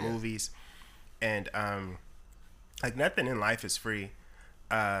Facebook and movies. And like nothing in life is free.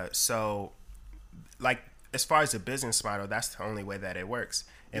 So like as far as the business model, that's the only way that it works.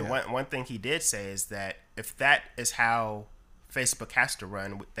 And one thing he did say is that if that is how Facebook has to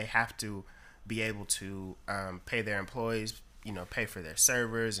run, they have to be able to pay their employees, you know, pay for their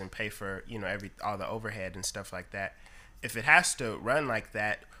servers and pay for, you know, all the overhead and stuff like that. If it has to run like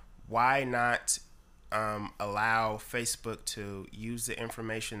that, why not allow Facebook to use the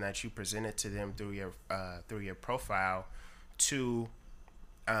information that you presented to them through your profile to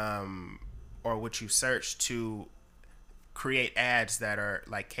or what you search to create ads that are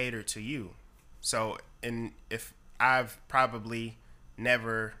like catered to you. So, if I've probably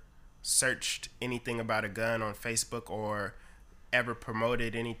never searched anything about a gun on Facebook or ever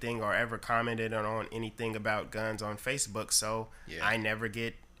promoted anything or ever commented on anything about guns on Facebook, so I never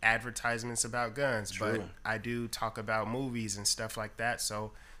get advertisements about guns. True. But I do talk about movies and stuff like that,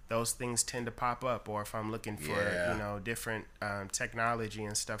 so those things tend to pop up. Or if I'm looking for different technology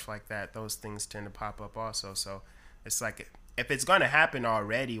and stuff like that, those things tend to pop up also. So it's like, if it's going to happen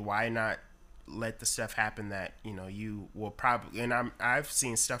already, why not let the stuff happen that you will probably, and I've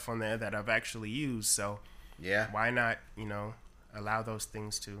seen stuff on there that I've actually used, so why not allow those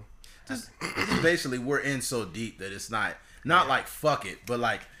things to just basically, we're in so deep that it's not like fuck it, but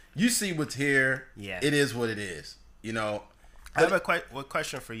like, you see what's here. It is what it is, I have a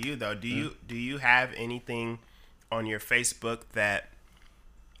question for you though. Do you have anything on your Facebook that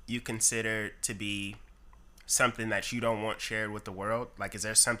you consider to be something that you don't want shared with the world? Like, is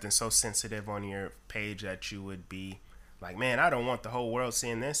there something so sensitive on your page that you would be like, man, I don't want the whole world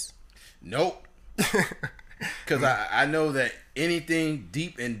seeing this? Nope. Because I know that anything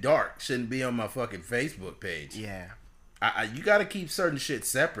deep and dark shouldn't be on my fucking Facebook page. Yeah. You got to keep certain shit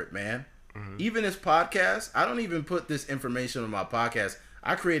separate, man. Mm-hmm. Even this podcast, I don't even put this information on my podcast.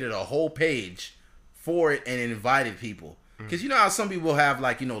 I created a whole page for it and invited people. Because you know how some people have,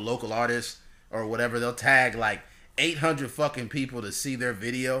 like, local artists or whatever, they'll tag like 800 fucking people to see their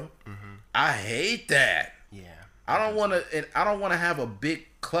video. Mm-hmm. I hate that. Yeah. I don't want to have a big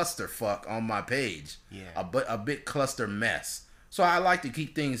clusterfuck on my page. Yeah. A big cluster mess. So I like to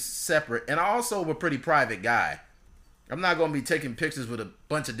keep things separate. And I also am a pretty private guy. I'm not going to be taking pictures with a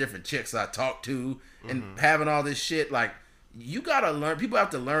bunch of different chicks I talk to and having all this shit. Like, you got to learn. People have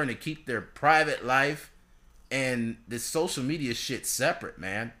to learn to keep their private life and this social media shit separate,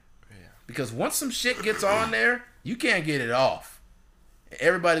 man. Yeah. Because once some shit gets on there, you can't get it off.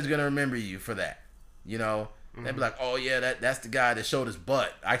 Everybody's going to remember you for that. They'll be like, oh, yeah, that's the guy that showed his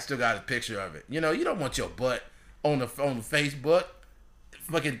butt. I still got a picture of it. You don't want your butt on the Facebook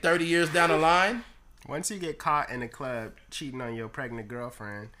fucking 30 years down the line. Once you get caught in the club cheating on your pregnant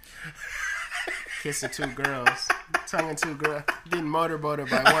girlfriend, kissing two girls, tonguing two girls, getting motorboated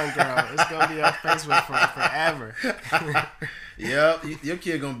by one girl, it's going to be on Facebook forever. Yep, your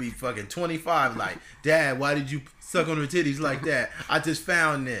kid going to be fucking 25 like, Dad, why did you suck on her titties like that? I just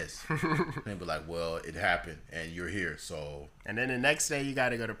found this. And be like, well, it happened and you're here, so. And then the next day you got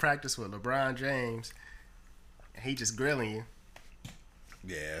to go to practice with LeBron James. And he just grilling you.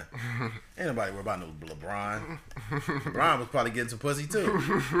 Yeah. Ain't nobody worried about no LeBron. LeBron was probably getting some pussy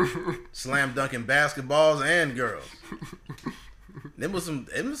too. Slam dunking basketballs and girls. Them was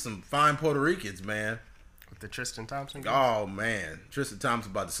some fine Puerto Ricans, man. With the Tristan Thompson girls? Oh man. Tristan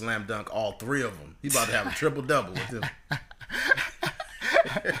Thompson about to slam dunk all three of them. He about to have a triple double with them.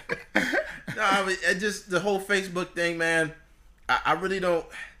 No, I mean, just the whole Facebook thing, man. I really don't.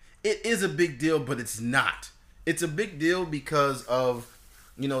 It is a big deal, but it's not. It's a big deal because of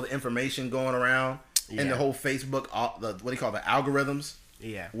the information going around and the whole Facebook, what do you call the algorithms?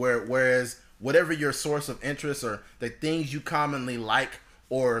 Yeah. Whereas whatever your source of interest or the things you commonly like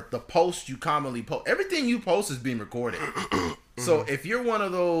or the posts you commonly post, everything you post is being recorded. So if you're one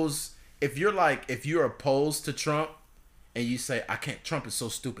of those, if you're opposed to Trump and you say, I can't, Trump is so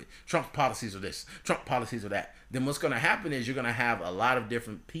stupid, Trump's policies are this, Trump policies are that, then what's going to happen is you're going to have a lot of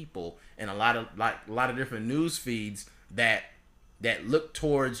different people and a lot of different news feeds that look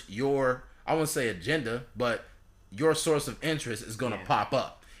towards your, I won't say agenda, but your source of interest is going to pop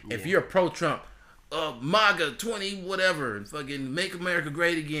up. Yeah. If you're pro-Trump, MAGA 20 whatever, and fucking make America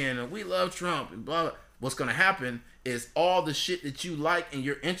great again, and we love Trump, and blah, blah, what's going to happen is all the shit that you like and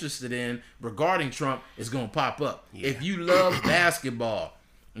you're interested in regarding Trump is going to pop up. Yeah. If you love basketball,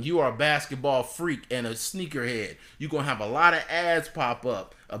 and you are a basketball freak and a sneakerhead, you're going to have a lot of ads pop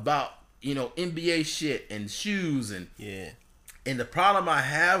up about, NBA shit and shoes and And the problem I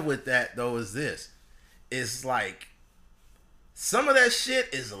have with that, though, is this. It's like, some of that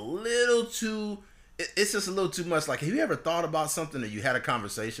shit is a little too, it's just a little too much. Like, have you ever thought about something that you had a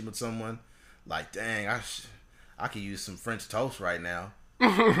conversation with someone? Like, dang, I could use some French toast right now.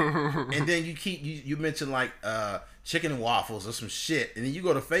 And then you mention like chicken and waffles or some shit. And then you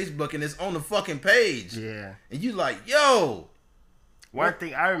go to Facebook and it's on the fucking page. Yeah. And you like, yo. One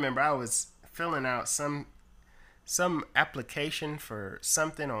thing I remember, I was filling out some application for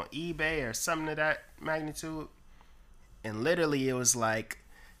something on eBay or something of that magnitude, and literally it was like,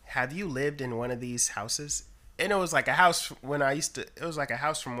 have you lived in one of these houses? And it was like a house it was like a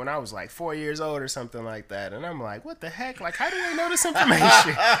house from when I was like 4 years old or something like that. And I'm like, what the heck? Like, how do they know this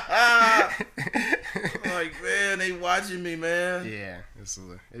information? Like, man, they watching me, man. Yeah,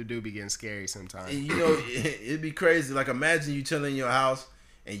 it do be getting scary sometimes. And, it'd be crazy. Like, imagine you chilling in your house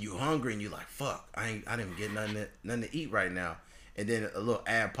and you hungry and you like, fuck, I didn't get nothing to eat right now. and then a little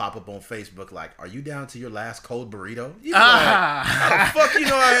ad pop up on Facebook like, "Are you down to your last cold burrito?" You like, how the fuck you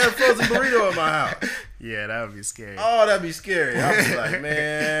know I had a frozen burrito in my house? Yeah, that would be scary. Oh, that'd be scary. I'd be like,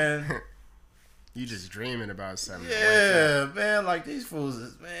 man, you just dreaming about something. Yeah, man, like these fools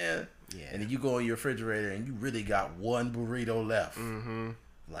is, man. Yeah. And then you go in your refrigerator and you really got one burrito left. Mm-hmm.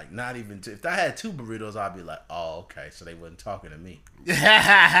 Like not even two. If I had two burritos, I'd be like, oh, okay, so they wasn't talking to me.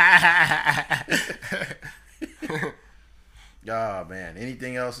 Oh man,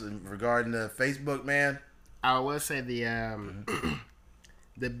 anything else regarding the Facebook, man? I will say the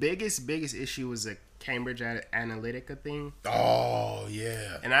the biggest issue was the Cambridge Analytica thing. Oh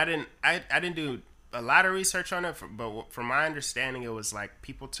yeah. And I didn't do a lot of research on it, but from my understanding, it was like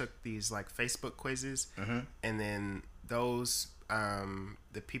people took these like Facebook quizzes, and then those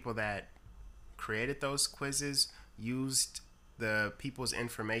the people that created those quizzes used the people's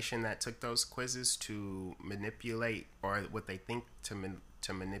information that took those quizzes to manipulate, or what they think to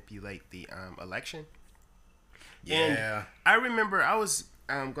manipulate the election. Yeah. And I remember I was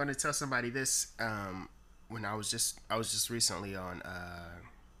going to tell somebody this when I was just recently on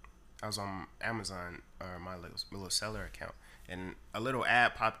I was on Amazon, or my little seller account, and a little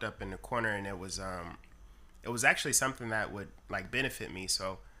ad popped up in the corner, and it was actually something that would like benefit me.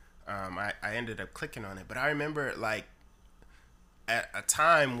 So I ended up clicking on it. But I remember like at a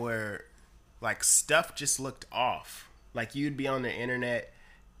time where like stuff just looked off. Like you'd be on the internet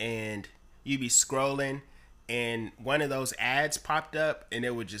and you'd be scrolling, and one of those ads popped up, and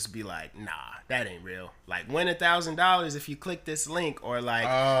it would just be like, nah, that ain't real. Like, win $1,000 if you click this link, or like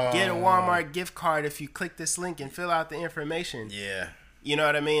get a Walmart gift card if you click this link and fill out the information. Yeah. You know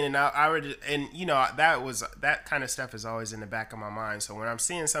what I mean? And I would, and you know, that kind of stuff is always in the back of my mind. So when I'm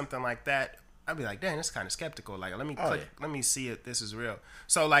seeing something like that, I'd be like, dang, that's kind of skeptical. Like, let me click, let me see if this is real.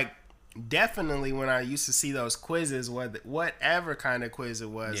 So like, definitely when I used to see those quizzes, whatever kind of quiz it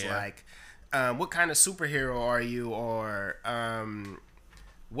was, like, what kind of superhero are you, or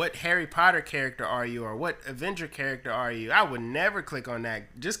what Harry Potter character are you, or what Avenger character are you, I would never click on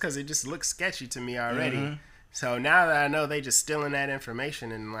that just because it just looks sketchy to me already. So now that I know they just stealing that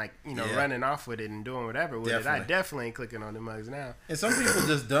information and like, you know, running off with it and doing whatever with it, I definitely ain't clicking on the mugs now. And some people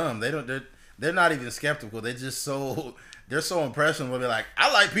just dumb. They're not even skeptical. They're so impressionable. They're like,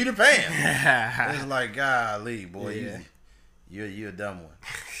 I like Peter Pan. It's like, golly, boy, you're a dumb one.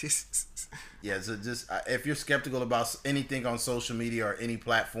 Yeah, so just if you're skeptical about anything on social media or any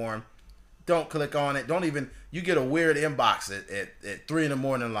platform, don't click on it. Don't even. You get a weird inbox at 3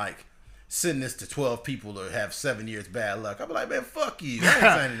 a.m. like, send this to 12 people or have 7 years bad luck. I'll be like, man, fuck you.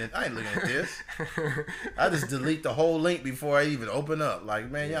 I ain't looking at this. I just delete the whole link before I even open up.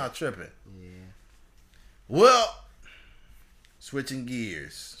 Like, man, y'all tripping. Yeah. Well, switching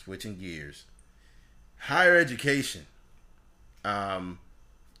gears. Higher education.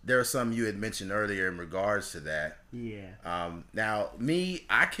 There are some you had mentioned earlier in regards to that. Yeah. Now,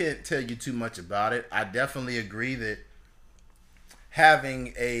 I can't tell you too much about it. I definitely agree that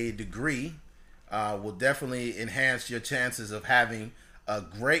having a degree will definitely enhance your chances of having a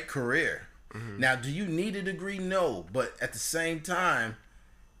great career. Now, do you need a degree? No, but at the same time,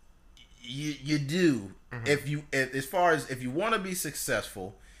 you do. If you want to be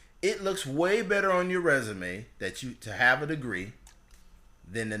successful, it looks way better on your resume to have a degree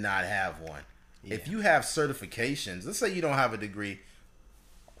than to not have one. Yeah. If you have certifications, let's say you don't have a degree,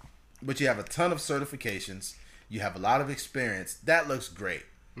 but you have a ton of certifications, you have a lot of experience, that looks great.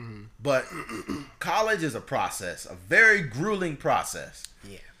 But college is a process, a very grueling process.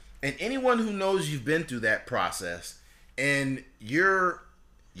 Yeah. And anyone who knows you've been through that process, and your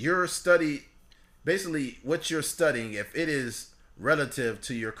study, basically what you're studying, if it is relative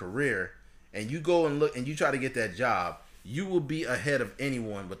to your career, and you go and look and you try to get that job, you will be ahead of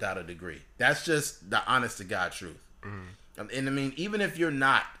anyone without a degree. That's just the honest to God truth. And I mean, even if you're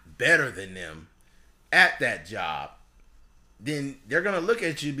not better than them at that job, then they're going to look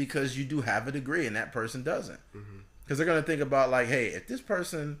at you because you do have a degree and that person doesn't. Because they're going to think about like, hey, if this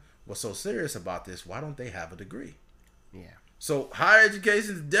person was so serious about this, why don't they have a degree? Yeah. So higher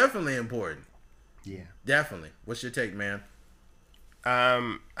education is definitely important. Yeah. Definitely. What's your take, man?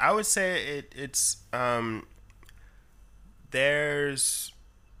 I would say it's there's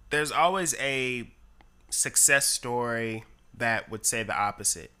always a success story that would say the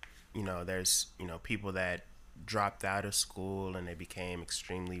opposite. You know, there's, you know, people that dropped out of school and they became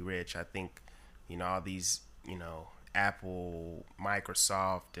extremely rich. I think, you know, all these, you know, Apple,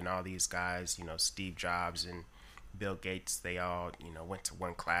 Microsoft, and all these guys, you know, Steve Jobs and Bill Gates, they all, you know, went to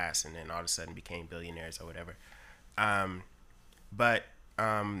one class and then all of a sudden became billionaires or whatever. But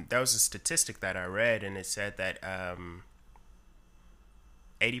there was a statistic that I read, and it said that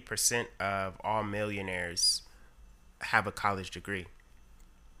 80% of all millionaires have a college degree.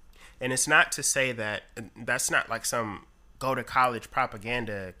 And it's not to say that that's not like some go to college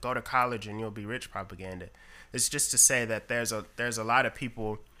propaganda, go to college and you'll be rich propaganda. It's just to say that there's a lot of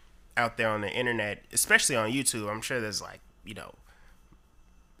people out there on the internet, especially on YouTube. I'm sure there's like,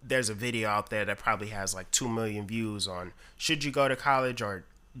 there's a video out there that probably has like 2 million views on should you go to college or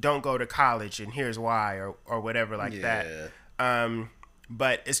don't go to college and here's why or whatever like that.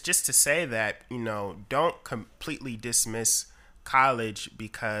 But it's just to say that, don't completely dismiss college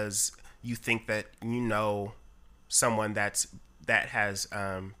because you think that someone that has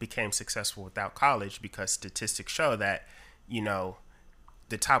became successful without college, because statistics show that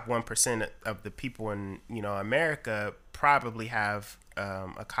the top 1% of the people in America probably have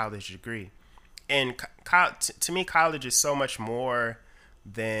a college degree. And to me, college is so much more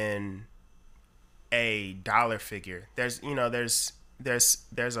than a dollar figure. There's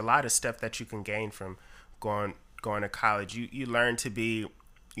a lot of stuff that you can gain from going to college. You learn to be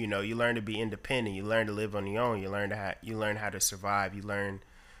independent. You learn to live on your own. You learn how to survive. You learn.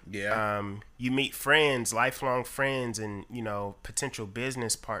 You meet friends, lifelong friends, and potential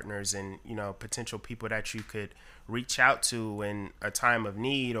business partners, and potential people that you could reach out to in a time of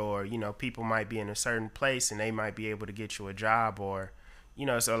need, or people might be in a certain place and they might be able to get you a job, or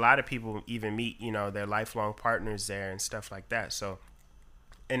so a lot of people even meet their lifelong partners there and stuff like that. So,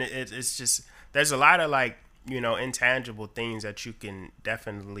 and it's just there's a lot of like intangible things that you can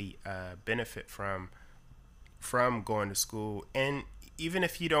definitely benefit from going to school. And even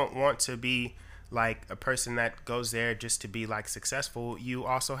if you don't want to be like a person that goes there just to be like successful, you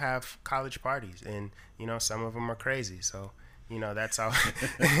also have college parties, and some of them are crazy. So that's how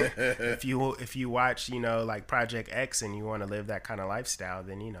if you watch like Project X and you want to live that kind of lifestyle,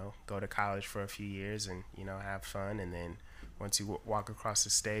 then go to college for a few years and have fun, and then once you walk across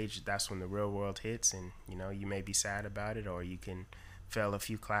the stage, that's when the real world hits, and you may be sad about it, or you can fail a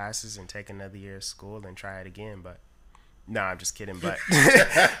few classes and take another year of school and try it again. But no, I'm just kidding. But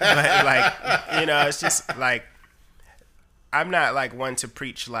but like it's just like I'm not like one to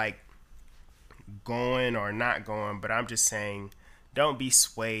preach like going or not going, but I'm just saying don't be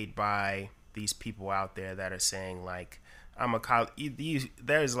swayed by these people out there that are saying like I'm a college.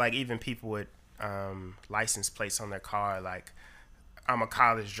 There's like even people with license plates on their car like I'm a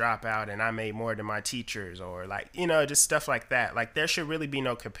college dropout and I made more than my teachers, or like just stuff like that. Like there should really be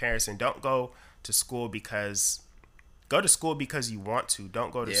no comparison. Don't go to school because you want to.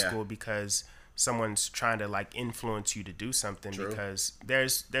 Don't go to school because someone's trying to like influence you to do something. True. Because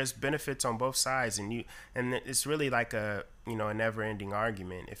there's benefits on both sides, and it's really like a a never-ending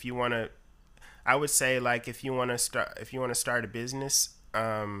argument. If you want to, I would say like if you want to start a business,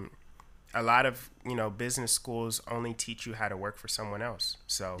 a lot of business schools only teach you how to work for someone else.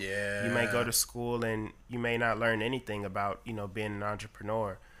 So you may go to school and you may not learn anything about being an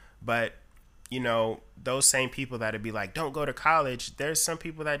entrepreneur, but those same people that'd be like, don't go to college. There's some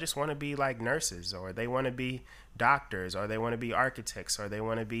people that just want to be like nurses, or they want to be doctors, or they want to be architects, or they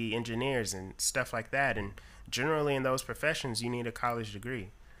want to be engineers and stuff like that. And generally in those professions, you need a college degree.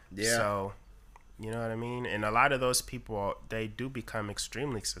 Yeah. So, you know what I mean? And a lot of those people, they do become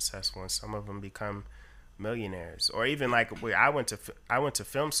extremely successful, and some of them become millionaires. Or even like I went to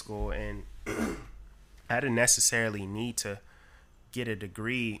film school, and I didn't necessarily need to get a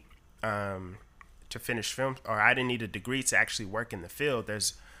degree to finish film, or I didn't need a degree to actually work in the field.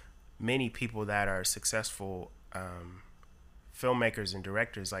 There's many people that are successful filmmakers and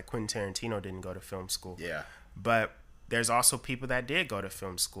directors, like Quentin Tarantino didn't go to film school. Yeah. But there's also people that did go to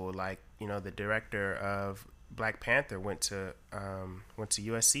film school, like the director of Black Panther went to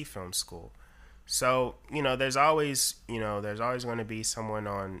USC film school. So there's always going to be someone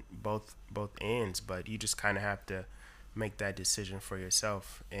on both ends, but you just kind of have to make that decision for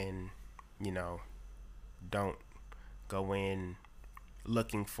yourself, and don't go in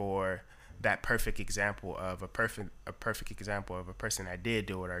looking for that perfect example of a perfect example of a person that did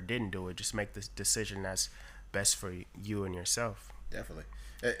do it or didn't do it. Just make the decision that's best for you and yourself. Definitely.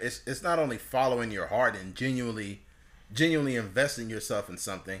 It's not only following your heart and genuinely investing yourself in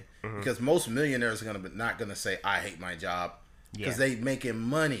something, because most millionaires are not gonna say I hate my job, because they making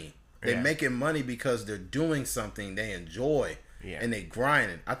money. They're making money because they're doing something they enjoy, and they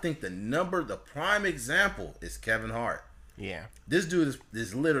grinding. I think the prime example is Kevin Hart. Yeah, this dude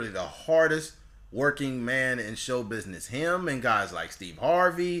is literally the hardest working man in show business. Him and guys like Steve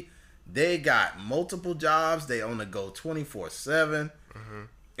Harvey, they got multiple jobs. They on the go 24/7,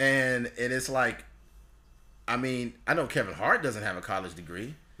 and it's like, I know Kevin Hart doesn't have a college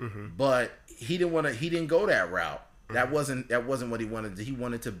degree, but he didn't go that route. That wasn't what he wanted to. He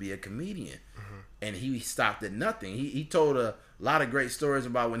wanted to be a comedian, and he stopped at nothing. He told a lot of great stories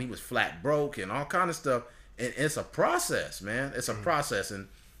about when he was flat broke and all kind of stuff. And it's a process, man. It's a process, and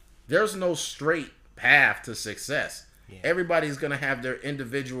there's no straight path to success. Yeah. Everybody's gonna have their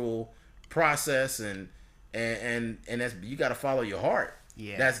individual process, and that's, you got to follow your heart.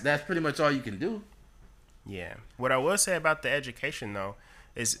 Yeah, that's pretty much all you can do. Yeah. What I will say about the education though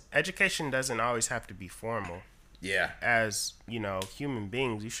is education doesn't always have to be formal. Yeah. As human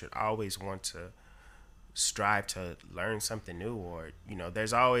beings, you should always want to strive to learn something new, or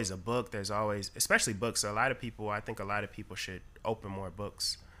there's always a book. There's always, especially books. I think a lot of people should open more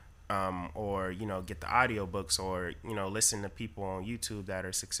books. Or get the audio books, or listen to people on YouTube that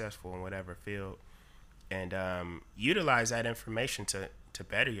are successful in whatever field, and utilize that information to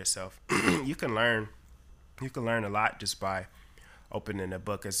better yourself. You can learn a lot just by opening a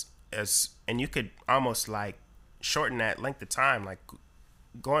book, and you could almost like shorten that length of time. Like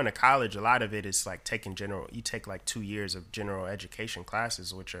going to college, a lot of it is like you take like 2 years of general education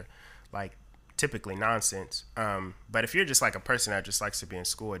classes, which are like typically nonsense. But if you're just like a person that just likes to be in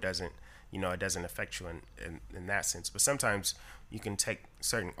school, it doesn't affect you in that sense. But sometimes you can take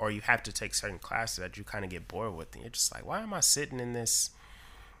you have to take certain classes that you kind of get bored with, and you're just like, why am I sitting in this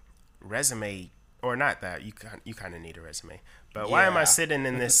resume? Or not that you kind of need a resume, but why am I sitting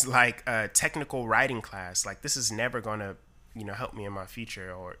in this like technical writing class? Like this is never gonna help me in my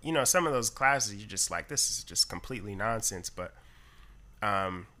future. Or some of those classes you're just like, this is just completely nonsense. But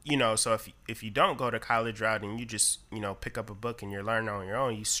so if you don't go the college route and you just pick up a book and you're learning on your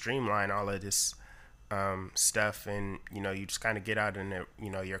own, you streamline all of this stuff, and you just kind of get out, and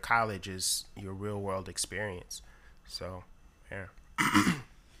your college is your real world experience. So yeah.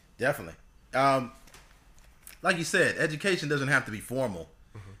 Definitely. Like you said, education doesn't have to be formal.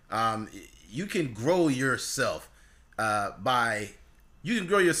 You can grow yourself by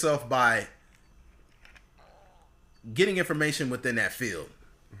getting information within that field.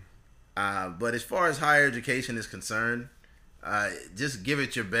 But as far as higher education is concerned, just give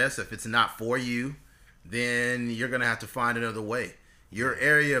it your best. If it's not for you, then you're going to have to find another way. Your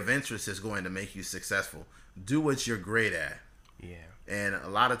area of interest is going to make you successful. Do what you're great at. Yeah. And a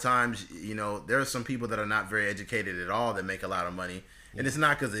lot of times, there are some people that are not very educated at all that make a lot of money. Yeah. And it's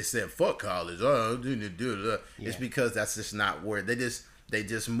not because they said, fuck college. It's because that's just not where they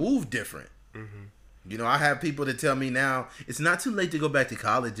just move different. Mm-hmm. I have people that tell me now, it's not too late to go back to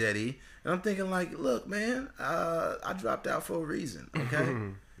college, Eddie. And I'm thinking like, look, man, I dropped out for a reason. Okay.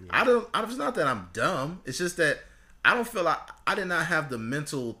 Yeah. It's not that I'm dumb. It's just that I don't feel like I did not have the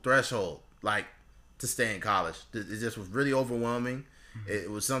mental threshold, like, to stay in college. It just was really overwhelming. Mm-hmm.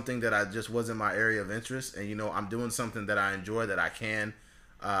 It was something that I just wasn't my area of interest. And, I'm doing something that I enjoy, that I can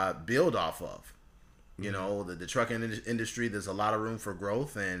build off of. Mm-hmm. The trucking industry, there's a lot of room for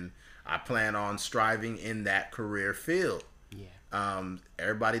growth, and I plan on striving in that career field. Yeah.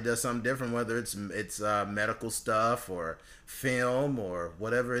 Everybody does something different, whether it's medical stuff or film or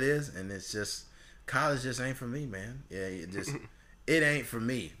whatever it is. And it's just, college just ain't for me, man. Yeah, it ain't for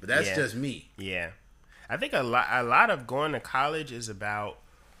me. But that's just me. Yeah. I think a lot of going to college is about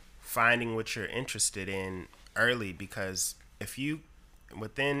finding what you're interested in early, because if you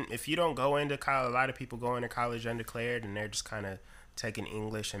don't go into college, a lot of people go into college undeclared, and they're just kind of taking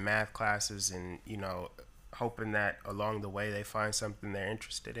English and math classes, and hoping that along the way they find something they're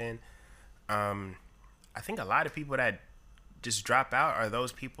interested in. I think a lot of people that just drop out are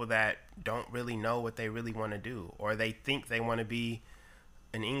those people that don't really know what they really want to do, or they think they want to be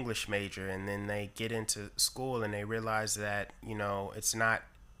an English major, and then they get into school and they realize that it's not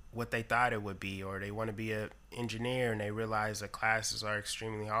what they thought it would be, or they want to be an engineer and they realize the classes are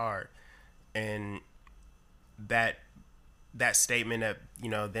extremely hard. And that statement of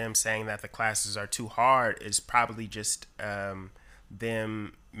them saying that the classes are too hard is probably just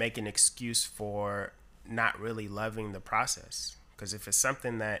them making an excuse for not really loving the process. Because if it's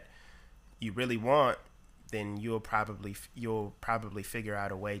something that you really want, then you'll probably figure out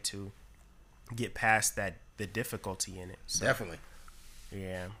a way to get past the difficulty in it. So, definitely.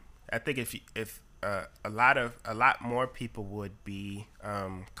 Yeah, I think if a lot more people would be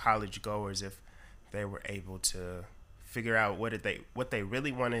college goers if they were able to figure out what they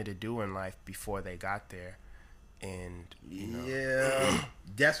really wanted to do in life before they got there. And yeah,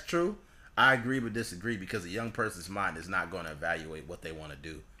 that's true. I agree but disagree, because a young person's mind is not going to evaluate what they want to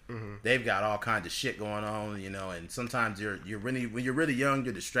do. Mm-hmm. They've got all kinds of shit going on, and sometimes you're really, when you're really young,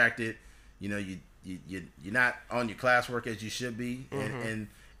 you're distracted. You're not on your classwork as you should be, mm-hmm.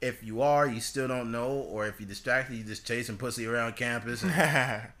 If you are, you still don't know, or if you're distracted, you just chasing pussy around campus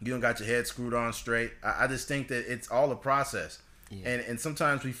and you don't got your head screwed on straight. I just think that it's all a process. Yeah. And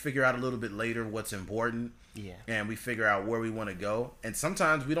sometimes we figure out a little bit later what's important. Yeah. And we figure out where we want to go. And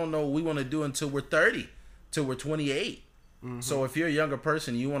sometimes we don't know what we want to do until we're 30, till we're 28. Mm-hmm. So if you're a younger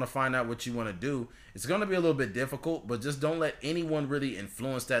person, you want to find out what you want to do, it's going to be a little bit difficult, but just don't let anyone really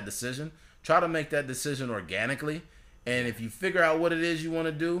influence that decision. Try to make that decision organically. And if you figure out what it is you want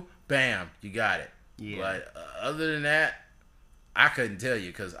to do, bam, you got it. Yeah. But other than that, I couldn't tell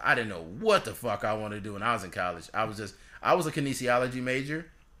you because I didn't know what the fuck I wanted to do when I was in college. I was a kinesiology major.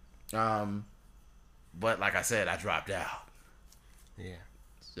 But like I said, I dropped out. Yeah.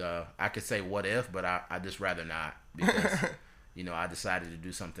 So I could say what if, but I just rather not because, I decided to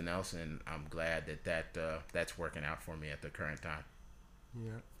do something else, and I'm glad that's working out for me at the current time.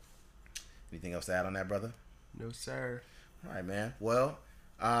 Yeah. Anything else to add on that, brother? No, sir. All right, man. Well,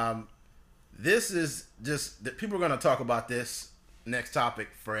 this is just that people are going to talk about this next topic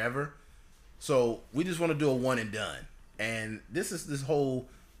forever. So we just want to do a one and done. And this is this whole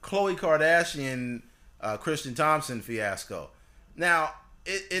Khloe Kardashian, Christian Thompson fiasco. Now,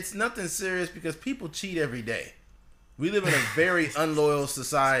 it's nothing serious because people cheat every day. We live in a very unloyal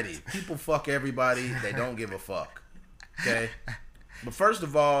society. People fuck everybody. They don't give a fuck. Okay? But first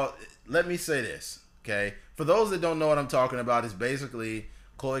of all, let me say this. Okay, for those that don't know what I'm talking about, it's basically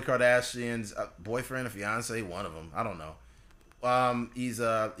Khloe Kardashian's boyfriend or fiance, one of them. I don't know.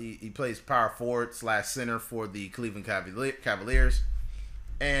 He plays power forward / center for the Cleveland Cavaliers,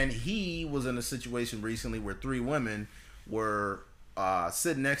 and he was in a situation recently where 3 women were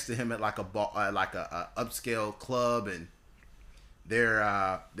sitting next to him at like a upscale club, and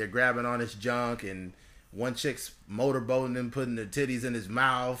they're grabbing on his junk, and one chick's motorboating him, putting their titties in his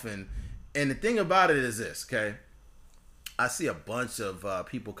mouth, and the thing about it is this, okay? I see a bunch of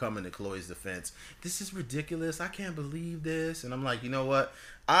people coming to Khloe's defense. This is ridiculous. I can't believe this. And I'm like, you know what?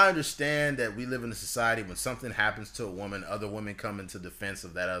 I understand that we live in a society when something happens to a woman, other women come into defense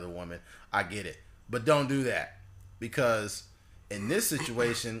of that other woman. I get it. But don't do that. Because in this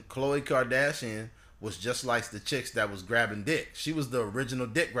situation, Khloe Kardashian was just like the chicks that was grabbing dick. She was the original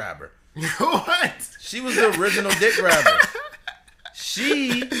dick grabber. What? She was the original dick grabber.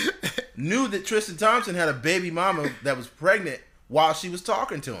 She knew that Tristan Thompson had a baby mama that was pregnant while she was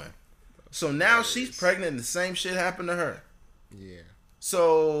talking to him. So now she's pregnant and the same shit happened to her. Yeah.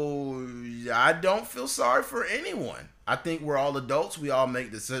 So I don't feel sorry for anyone. I think we're all adults. We all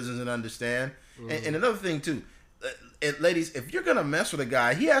make decisions and understand. Mm-hmm. And another thing too, ladies, if you're going to mess with a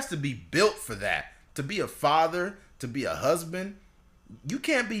guy, he has to be built for that. To be a father, to be a husband. You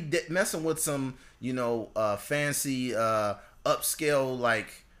can't be messing with some, fancy, upscale,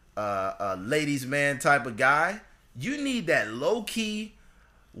 like, ladies man type of guy. You need that low key,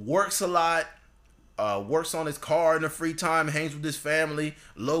 works a lot, works on his car in the free time, hangs with his family,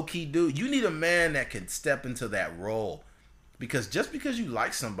 low key dude. You need a man that can step into that role. Because just because you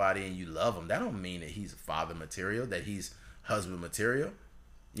like somebody and you love him, that don't mean that he's father material, that he's husband material.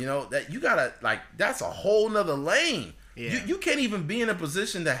 That you gotta, like, that's a whole nother lane. Yeah. You can't even be in a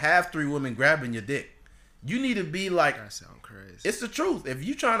position to have 3 women grabbing your dick. You need to be like, that sounds crazy. It's the truth. If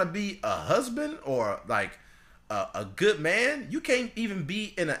you trying to be a husband or like a good man, you can't even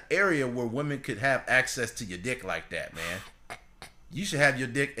be in an area where women could have access to your dick like that, man. You should have your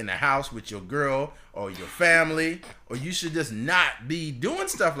dick in the house with your girl or your family, or you should just not be doing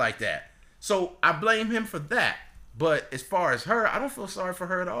stuff like that. So I blame him for that. But as far as her, I don't feel sorry for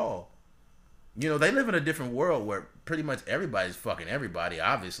her at all. They live in a different world where pretty much everybody's fucking everybody,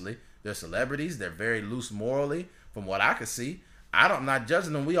 obviously. They're celebrities. They're very loose morally, from what I can see. I'm not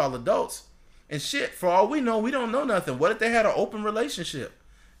judging them. We all adults. And shit, for all we know, we don't know nothing. What if they had an open relationship?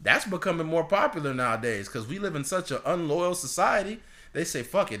 That's becoming more popular nowadays because we live in such an unloyal society. They say,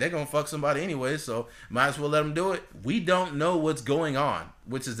 fuck it, they're going to fuck somebody anyway, so might as well let them do it. We don't know what's going on,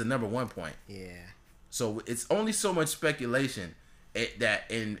 which is the number one point. Yeah. So it's only so much speculation that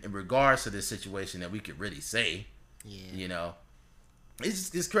in regards to this situation that we could really say. Yeah.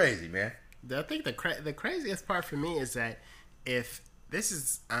 It's crazy, man. I think the craziest part for me is that if this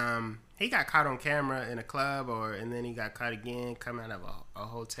is he got caught on camera in a club, and then he got caught again coming out of a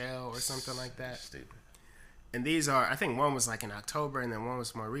hotel or something like that. Stupid. And these are, I think one was like in October and then one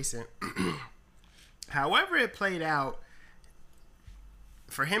was more recent. However it played out,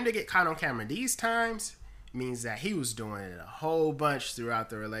 for him to get caught on camera these times means that he was doing it a whole bunch throughout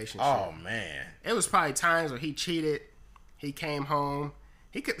the relationship. Oh, man. It was probably times where he cheated. He came home.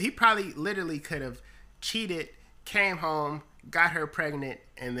 He probably literally could have cheated, came home, got her pregnant,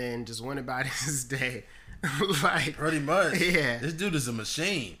 and then just went about his day. Like, pretty much. Yeah. This dude is a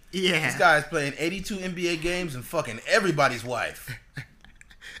machine. Yeah. This guy's playing 82 NBA games and fucking everybody's wife.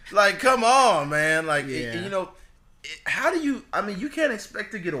 Like, come on, man. Like, Yeah. you know, how do you? I mean, you can't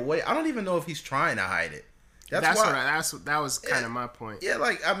expect to get away. I don't even know if he's trying to hide it. That's why. That was kind of my point. Yeah,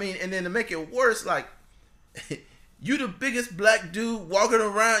 like, I mean, and then to make it worse, like, you the biggest black dude walking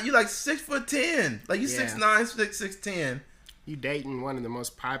around. You like 6'10", like you 6'9", 6'10". You dating one of the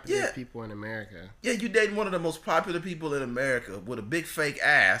most popular people in America. Yeah, you dating one of the most popular people in America with a big fake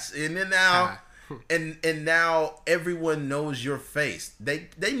ass, and then now, and now everyone knows your face. They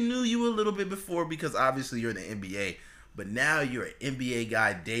knew you a little bit before because obviously you're in the NBA, but now you're an NBA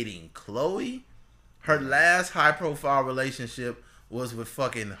guy dating Chloe. Her last high profile relationship was with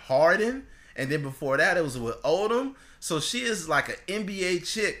fucking Harden, and then before that it was with Odom. So she is like an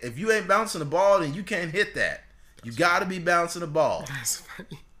NBA chick. If you ain't bouncing the ball, then you can't hit that. You gotta be bouncing the ball. That's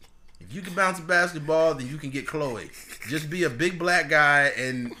funny. If you can bounce a basketball, then you can get Chloe. Just be a big black guy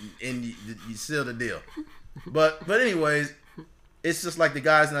and you seal the deal. But anyways, it's just like the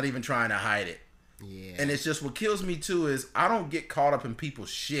guy's not even trying to hide it. Yeah. And it's just what kills me too is I don't get caught up in people's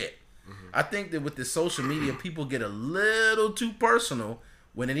shit. I think that with the social media, people get a little too personal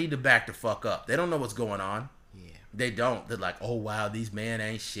when they need to back the fuck up. They don't know what's going on. Yeah. They don't. They're like, oh wow, these men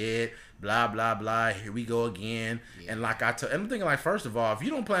ain't shit. Blah blah blah. Here we go again. Yeah. And like I'm thinking, like, first of all, if you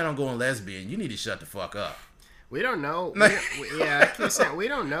don't plan on going lesbian, you need to shut the fuck up. We don't know. I keep saying we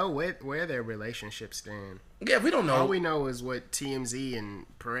don't know where their relationships stand. Yeah, we don't know. All we know is what TMZ and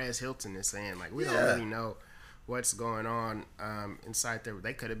Perez Hilton is saying. Like, we don't really know what's going on inside there.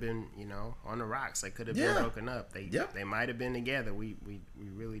 They could have been, on the rocks. They could have been broken up. They might have been together. We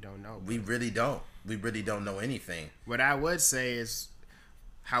really don't know. We really don't. We really don't know anything. What I would say is,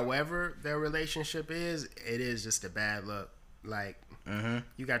 however their relationship is, it is just a bad look. Like,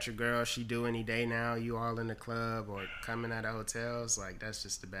 you got your girl, she due any day now. You all in the club or coming out of hotels. Like, that's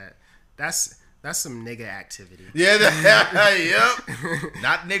just a bad. That's some nigga activity. Yeah, yep.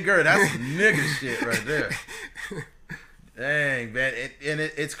 Not nigger. That's nigga shit right there. Dang, man.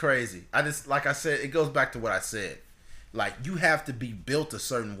 It's crazy. I just, like I said, it goes back to what I said. Like, you have to be built a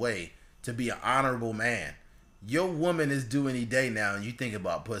certain way to be an honorable man. Your woman is due any day now and you think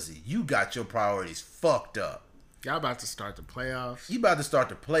about pussy. You got your priorities fucked up. Y'all about to start the playoffs. You about to start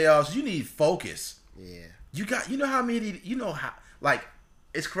the playoffs. You need focus. Yeah. Like,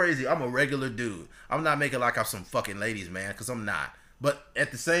 it's crazy. I'm a regular dude. I'm not making like I'm some fucking ladies, man, because I'm not. But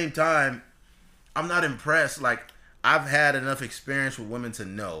at the same time, I'm not impressed. Like, I've had enough experience with women to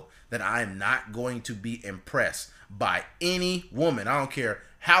know that I am not going to be impressed by any woman. I don't care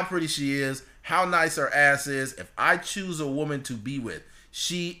how pretty she is, how nice her ass is. If I choose a woman to be with,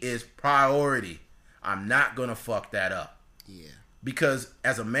 she is priority. I'm not going to fuck that up. Yeah. Because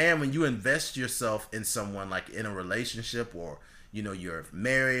as a man, when you invest yourself in someone, like in a relationship or, you're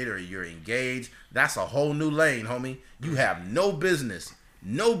married or you're engaged, that's a whole new lane, homie. You have no business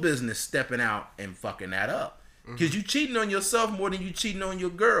stepping out and fucking that up. Because you cheating on yourself more than you cheating on your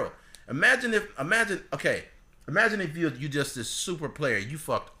girl. Imagine if you just this super player. You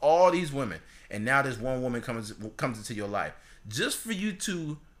fucked all these women, and now this one woman comes into your life. Just for you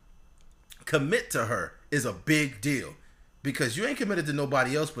to commit to her is a big deal. Because you ain't committed to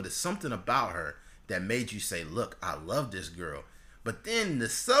nobody else, but it's something about her that made you say, look, I love this girl. But then the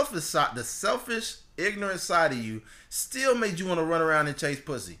selfish, ignorant side of you still made you want to run around and chase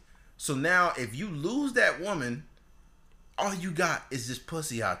pussy. So now if you lose that woman, all you got is this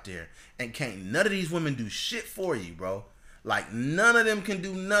pussy out there. And can't none of these women do shit for you, bro. Like, none of them can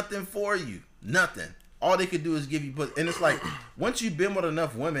do nothing for you. Nothing. All they could do is give you pussy. And it's like, once you've been with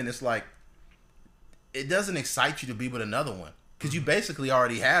enough women, it's like, it doesn't excite you to be with another one. Because you basically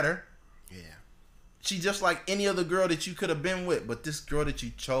already had her. Yeah. She's just like any other girl that you could have been with. But this girl that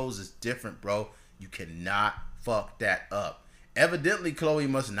you chose is different, bro. You cannot fuck that up. Evidently, Chloe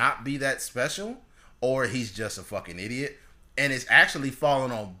must not be that special. Or he's just a fucking idiot. And it's actually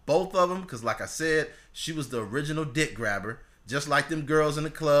falling on both of them. Because like I said, she was the original dick grabber. Just like them girls in the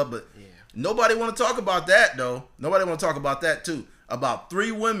club. But nobody want to talk about that, though. Nobody want to talk about that, too. About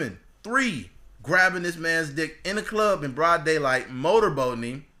 3 women. 3 grabbing this man's dick in a club in broad daylight, motorboating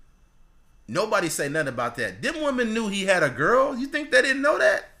him. Nobody say nothing about that. Them women knew he had a girl. You think they didn't know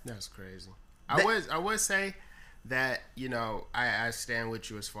that? That's crazy. I would say that, I stand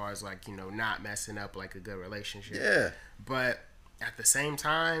with you as far as, like, not messing up like a good relationship. Yeah. But at the same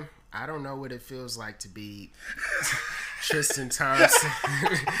time, I don't know what it feels like to be Tristan Thompson.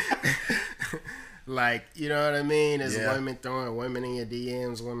 Like, you know what I mean? As women throwing women in your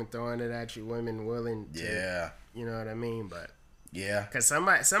DMs, women throwing it at you, women willing to You know what I mean? But Yeah. because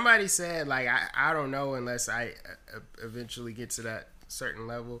somebody said, like, I don't know unless I eventually get to that certain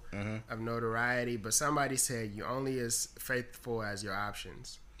level of notoriety, but somebody said you only as faithful as your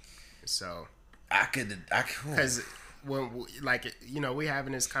options. So I could because when like, you know, we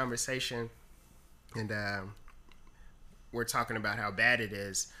having this conversation and we're talking about how bad it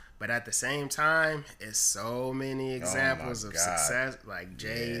is, but at the same time, it's so many examples of success, like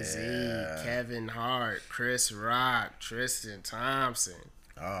Jay-Z, Kevin Hart, Chris Rock, Tristan Thompson.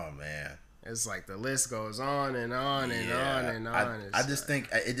 Oh man, it's like the list goes on and on and on and on. I just think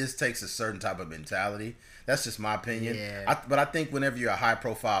it just takes a certain type of mentality. That's just my opinion. But I think whenever you're a high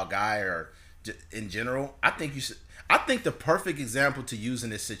profile guy or in general, I think you should. I think the perfect example to use in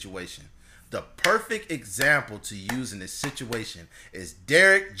this situation. The perfect example to use in this situation is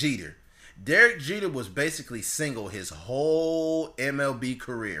Derek Jeter. Derek Jeter was basically single his whole MLB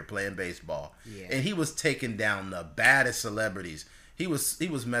career playing baseball. Yeah. And he was taking down the baddest celebrities. He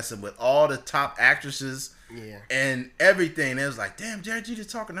was messing with all the top actresses and everything. It was like, damn, Derek Jeter's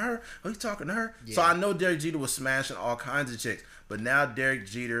talking to her. Oh, he's talking to her. Yeah. So I know Derek Jeter was smashing all kinds of chicks. But now Derek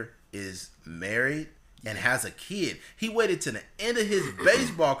Jeter is married and has a kid. He waited to the end of his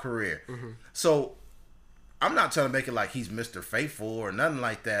baseball career. So I'm not trying to make it like he's Mr. Faithful or nothing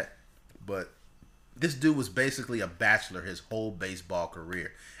like that, but this dude was basically a bachelor his whole baseball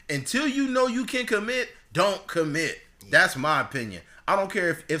career. Until you know you can commit, don't commit. That's my opinion. I don't care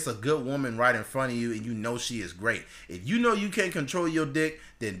if it's a good woman right in front of you and you know she is great. If you know you can't control your dick,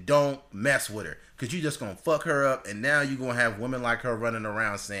 then don't mess with her. Because you're just going to fuck her up, and now you're going to have women like her running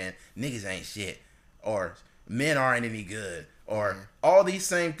around saying, niggas ain't shit. Or men aren't any good, or all these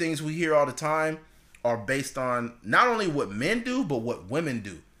same things we hear all the time are based on not only what men do, but what women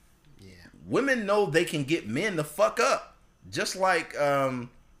do. Yeah, women know they can get men to fuck up, just like. Oh,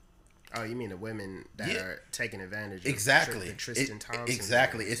 you mean the women that are taking advantage of exactly Tristan Thompson?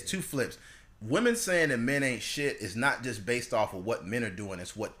 Exactly, it's two flips. Women saying that men ain't shit is not just based off of what men are doing;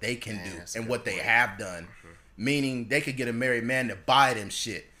 it's what they can do and what they have done. Meaning, they could get a married man to buy them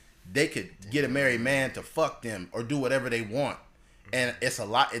shit. They could get a married man to fuck them or do whatever they want. And it's a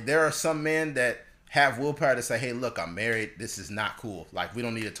lot. There are some men that have willpower to say, hey, look, I'm married. This is not cool. Like, we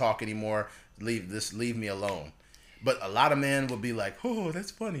don't need to talk anymore. Leave me alone. But a lot of men will be like, oh,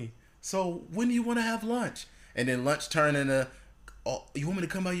 that's funny. So when do you want to have lunch? And then lunch turn into, oh, you want me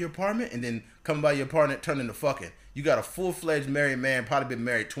to come by your apartment? And then come by your apartment turn into fucking. You got a full-fledged married man, probably been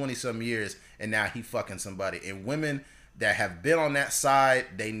married 20-some years, and now he fucking somebody. And women that have been on that side,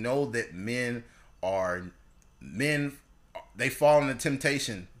 they know that men, they fall into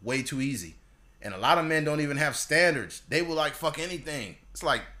temptation way too easy. And a lot of men don't even have standards. They will like fuck anything. It's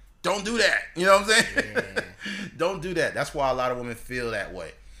like, don't do that. You know what I'm saying? Yeah. Don't do that. That's why a lot of women feel that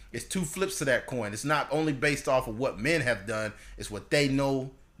way. It's two flips to that coin. It's not only based off of what men have done. It's what they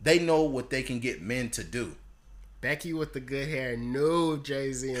know. They know what they can get men to do. Becky with the good hair knew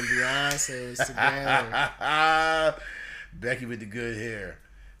Jay-Z and Beyonce was together. Becky with the good hair.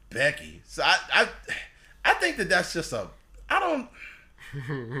 Becky. So I think that's just I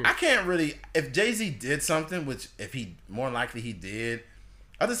can't really, if Jay-Z did something, which if he, more likely he did,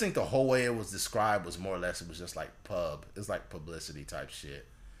 I just think the whole way it was described was more or less, it was just like it's like publicity type shit.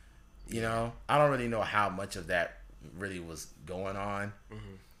 You know? I don't really know how much of that really was going on.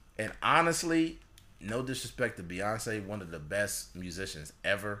 And honestly, no disrespect to Beyonce, one of the best musicians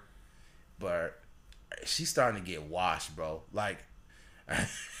ever, but she's starting to get washed, bro. Like, I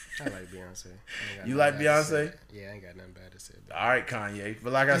like Beyonce. You like Beyonce? Yeah, I ain't got nothing bad to say about All right, Kanye.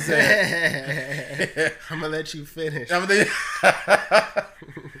 But like I said, I'm gonna let you finish.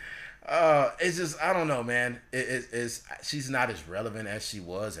 It's just, I don't know, man. It's she's not as relevant as she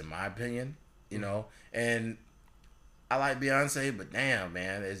was, in my opinion. You know, and I like Beyonce, but damn,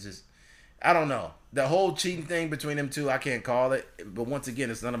 man, it's just, I don't know. The whole cheating thing between them two, I can't call it. But once again,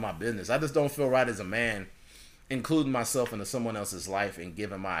 it's none of my business. I just don't feel right as a man including myself into someone else's life and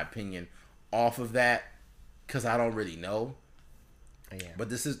giving my opinion off of that because I don't really know. Yeah. But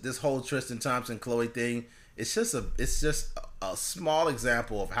this whole Tristan Thompson Chloe thing. It's just a small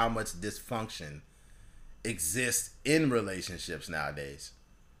example of how much dysfunction exists in relationships nowadays.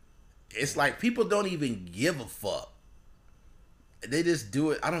 It's like people don't even give a fuck. They just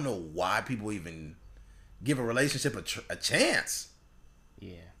do it. I don't know why people even give a relationship a chance.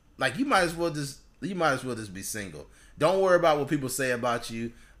 Yeah. Like you might as well just be single. Don't worry about what people say about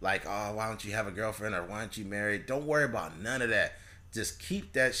you. Like, oh, why don't you have a girlfriend or why aren't you married? Don't worry about none of that. Just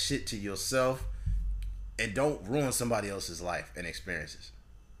keep that shit to yourself and don't ruin somebody else's life and experiences.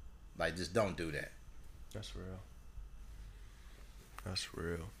 Like, just don't do that. That's real. That's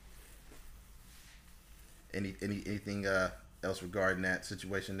real. Anything else regarding that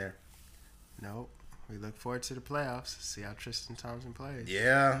situation there? Nope. We look forward to the playoffs. See how Tristan Thompson plays.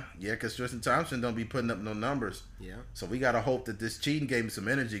 Yeah, because Tristan Thompson don't be putting up no numbers. Yeah. So we gotta hope that this cheating gave him some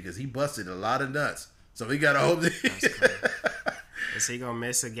energy because he busted a lot of nuts. So we gotta hope that. Is he gonna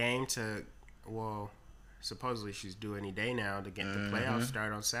miss a game to? Well, supposedly she's due any day now to get the playoffs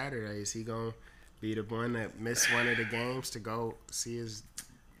start on Saturday. Is he gonna be the one that missed one of the games to go see his?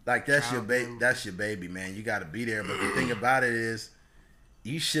 Like that's your baby. That's your baby, man. You gotta be there. But the thing about it is,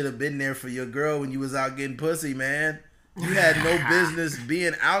 you should have been there for your girl when you was out getting pussy, man. You had no business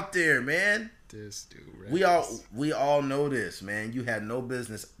being out there, man. This dude, we all know this, man. You had no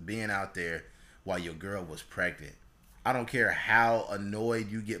business being out there while your girl was pregnant. I don't care how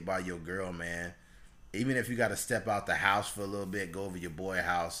annoyed you get by your girl, man. Even if you got to step out the house for a little bit, go over your boy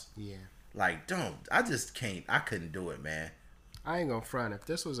house. Yeah. Like, don't. I just can't. I couldn't do it, man. I ain't gonna front. If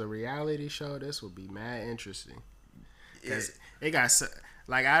this was a reality show, this would be mad interesting. Cause it got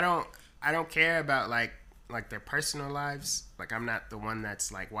like I don't care about like their personal lives. Like I'm not the one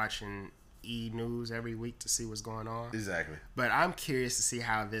that's like watching News every week to see what's going on. Exactly. But I'm curious to see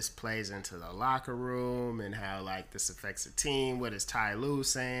how this plays into the locker room and how like this affects the team. What is Ty Lue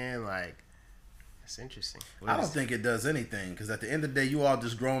saying? Like, it's interesting. I don't think it does anything because at the end of the day, you all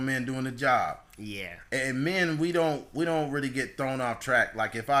just grown men doing the job. Yeah. And men, we don't really get thrown off track.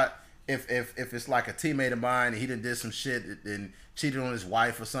 Like if it's like a teammate of mine and he done did some shit and cheated on his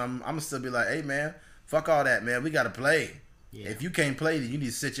wife or something, I'm gonna still be like, hey man, fuck all that, man. We gotta play. Yeah. If you can't play, then you need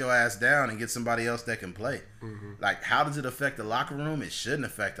to sit your ass down and get somebody else that can play. Mm-hmm. Like, how does it affect the locker room? It shouldn't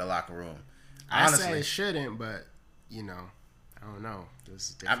affect the locker room. Honestly. I say it shouldn't, but you know, I don't know.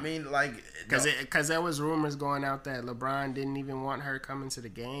 I mean, like, because there was rumors going out that LeBron didn't even want her coming to the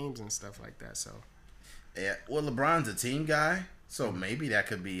games and stuff like that. So, yeah, well, LeBron's a team guy, so maybe that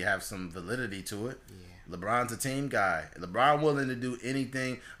could have some validity to it. Yeah. LeBron's a team guy. LeBron willing to do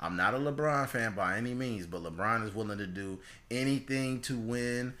anything. I'm not a LeBron fan by any means, but LeBron is willing to do anything to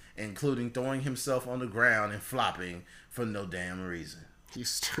win, including throwing himself on the ground and flopping for no damn reason. You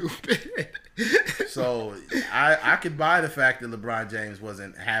stupid. So I could buy the fact that LeBron James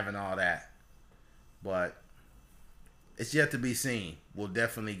wasn't having all that, but it's yet to be seen. We'll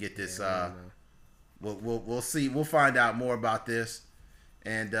definitely get this. We'll see. We'll find out more about this,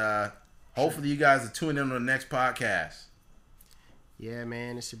 and hopefully you guys are tuning in on the next podcast. Yeah,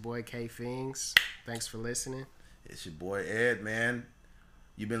 man. It's your boy K Fings. Thanks for listening. It's your boy Ed, man.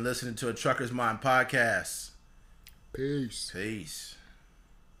 You've been listening to a Trucker's Mind podcast. Peace. Peace.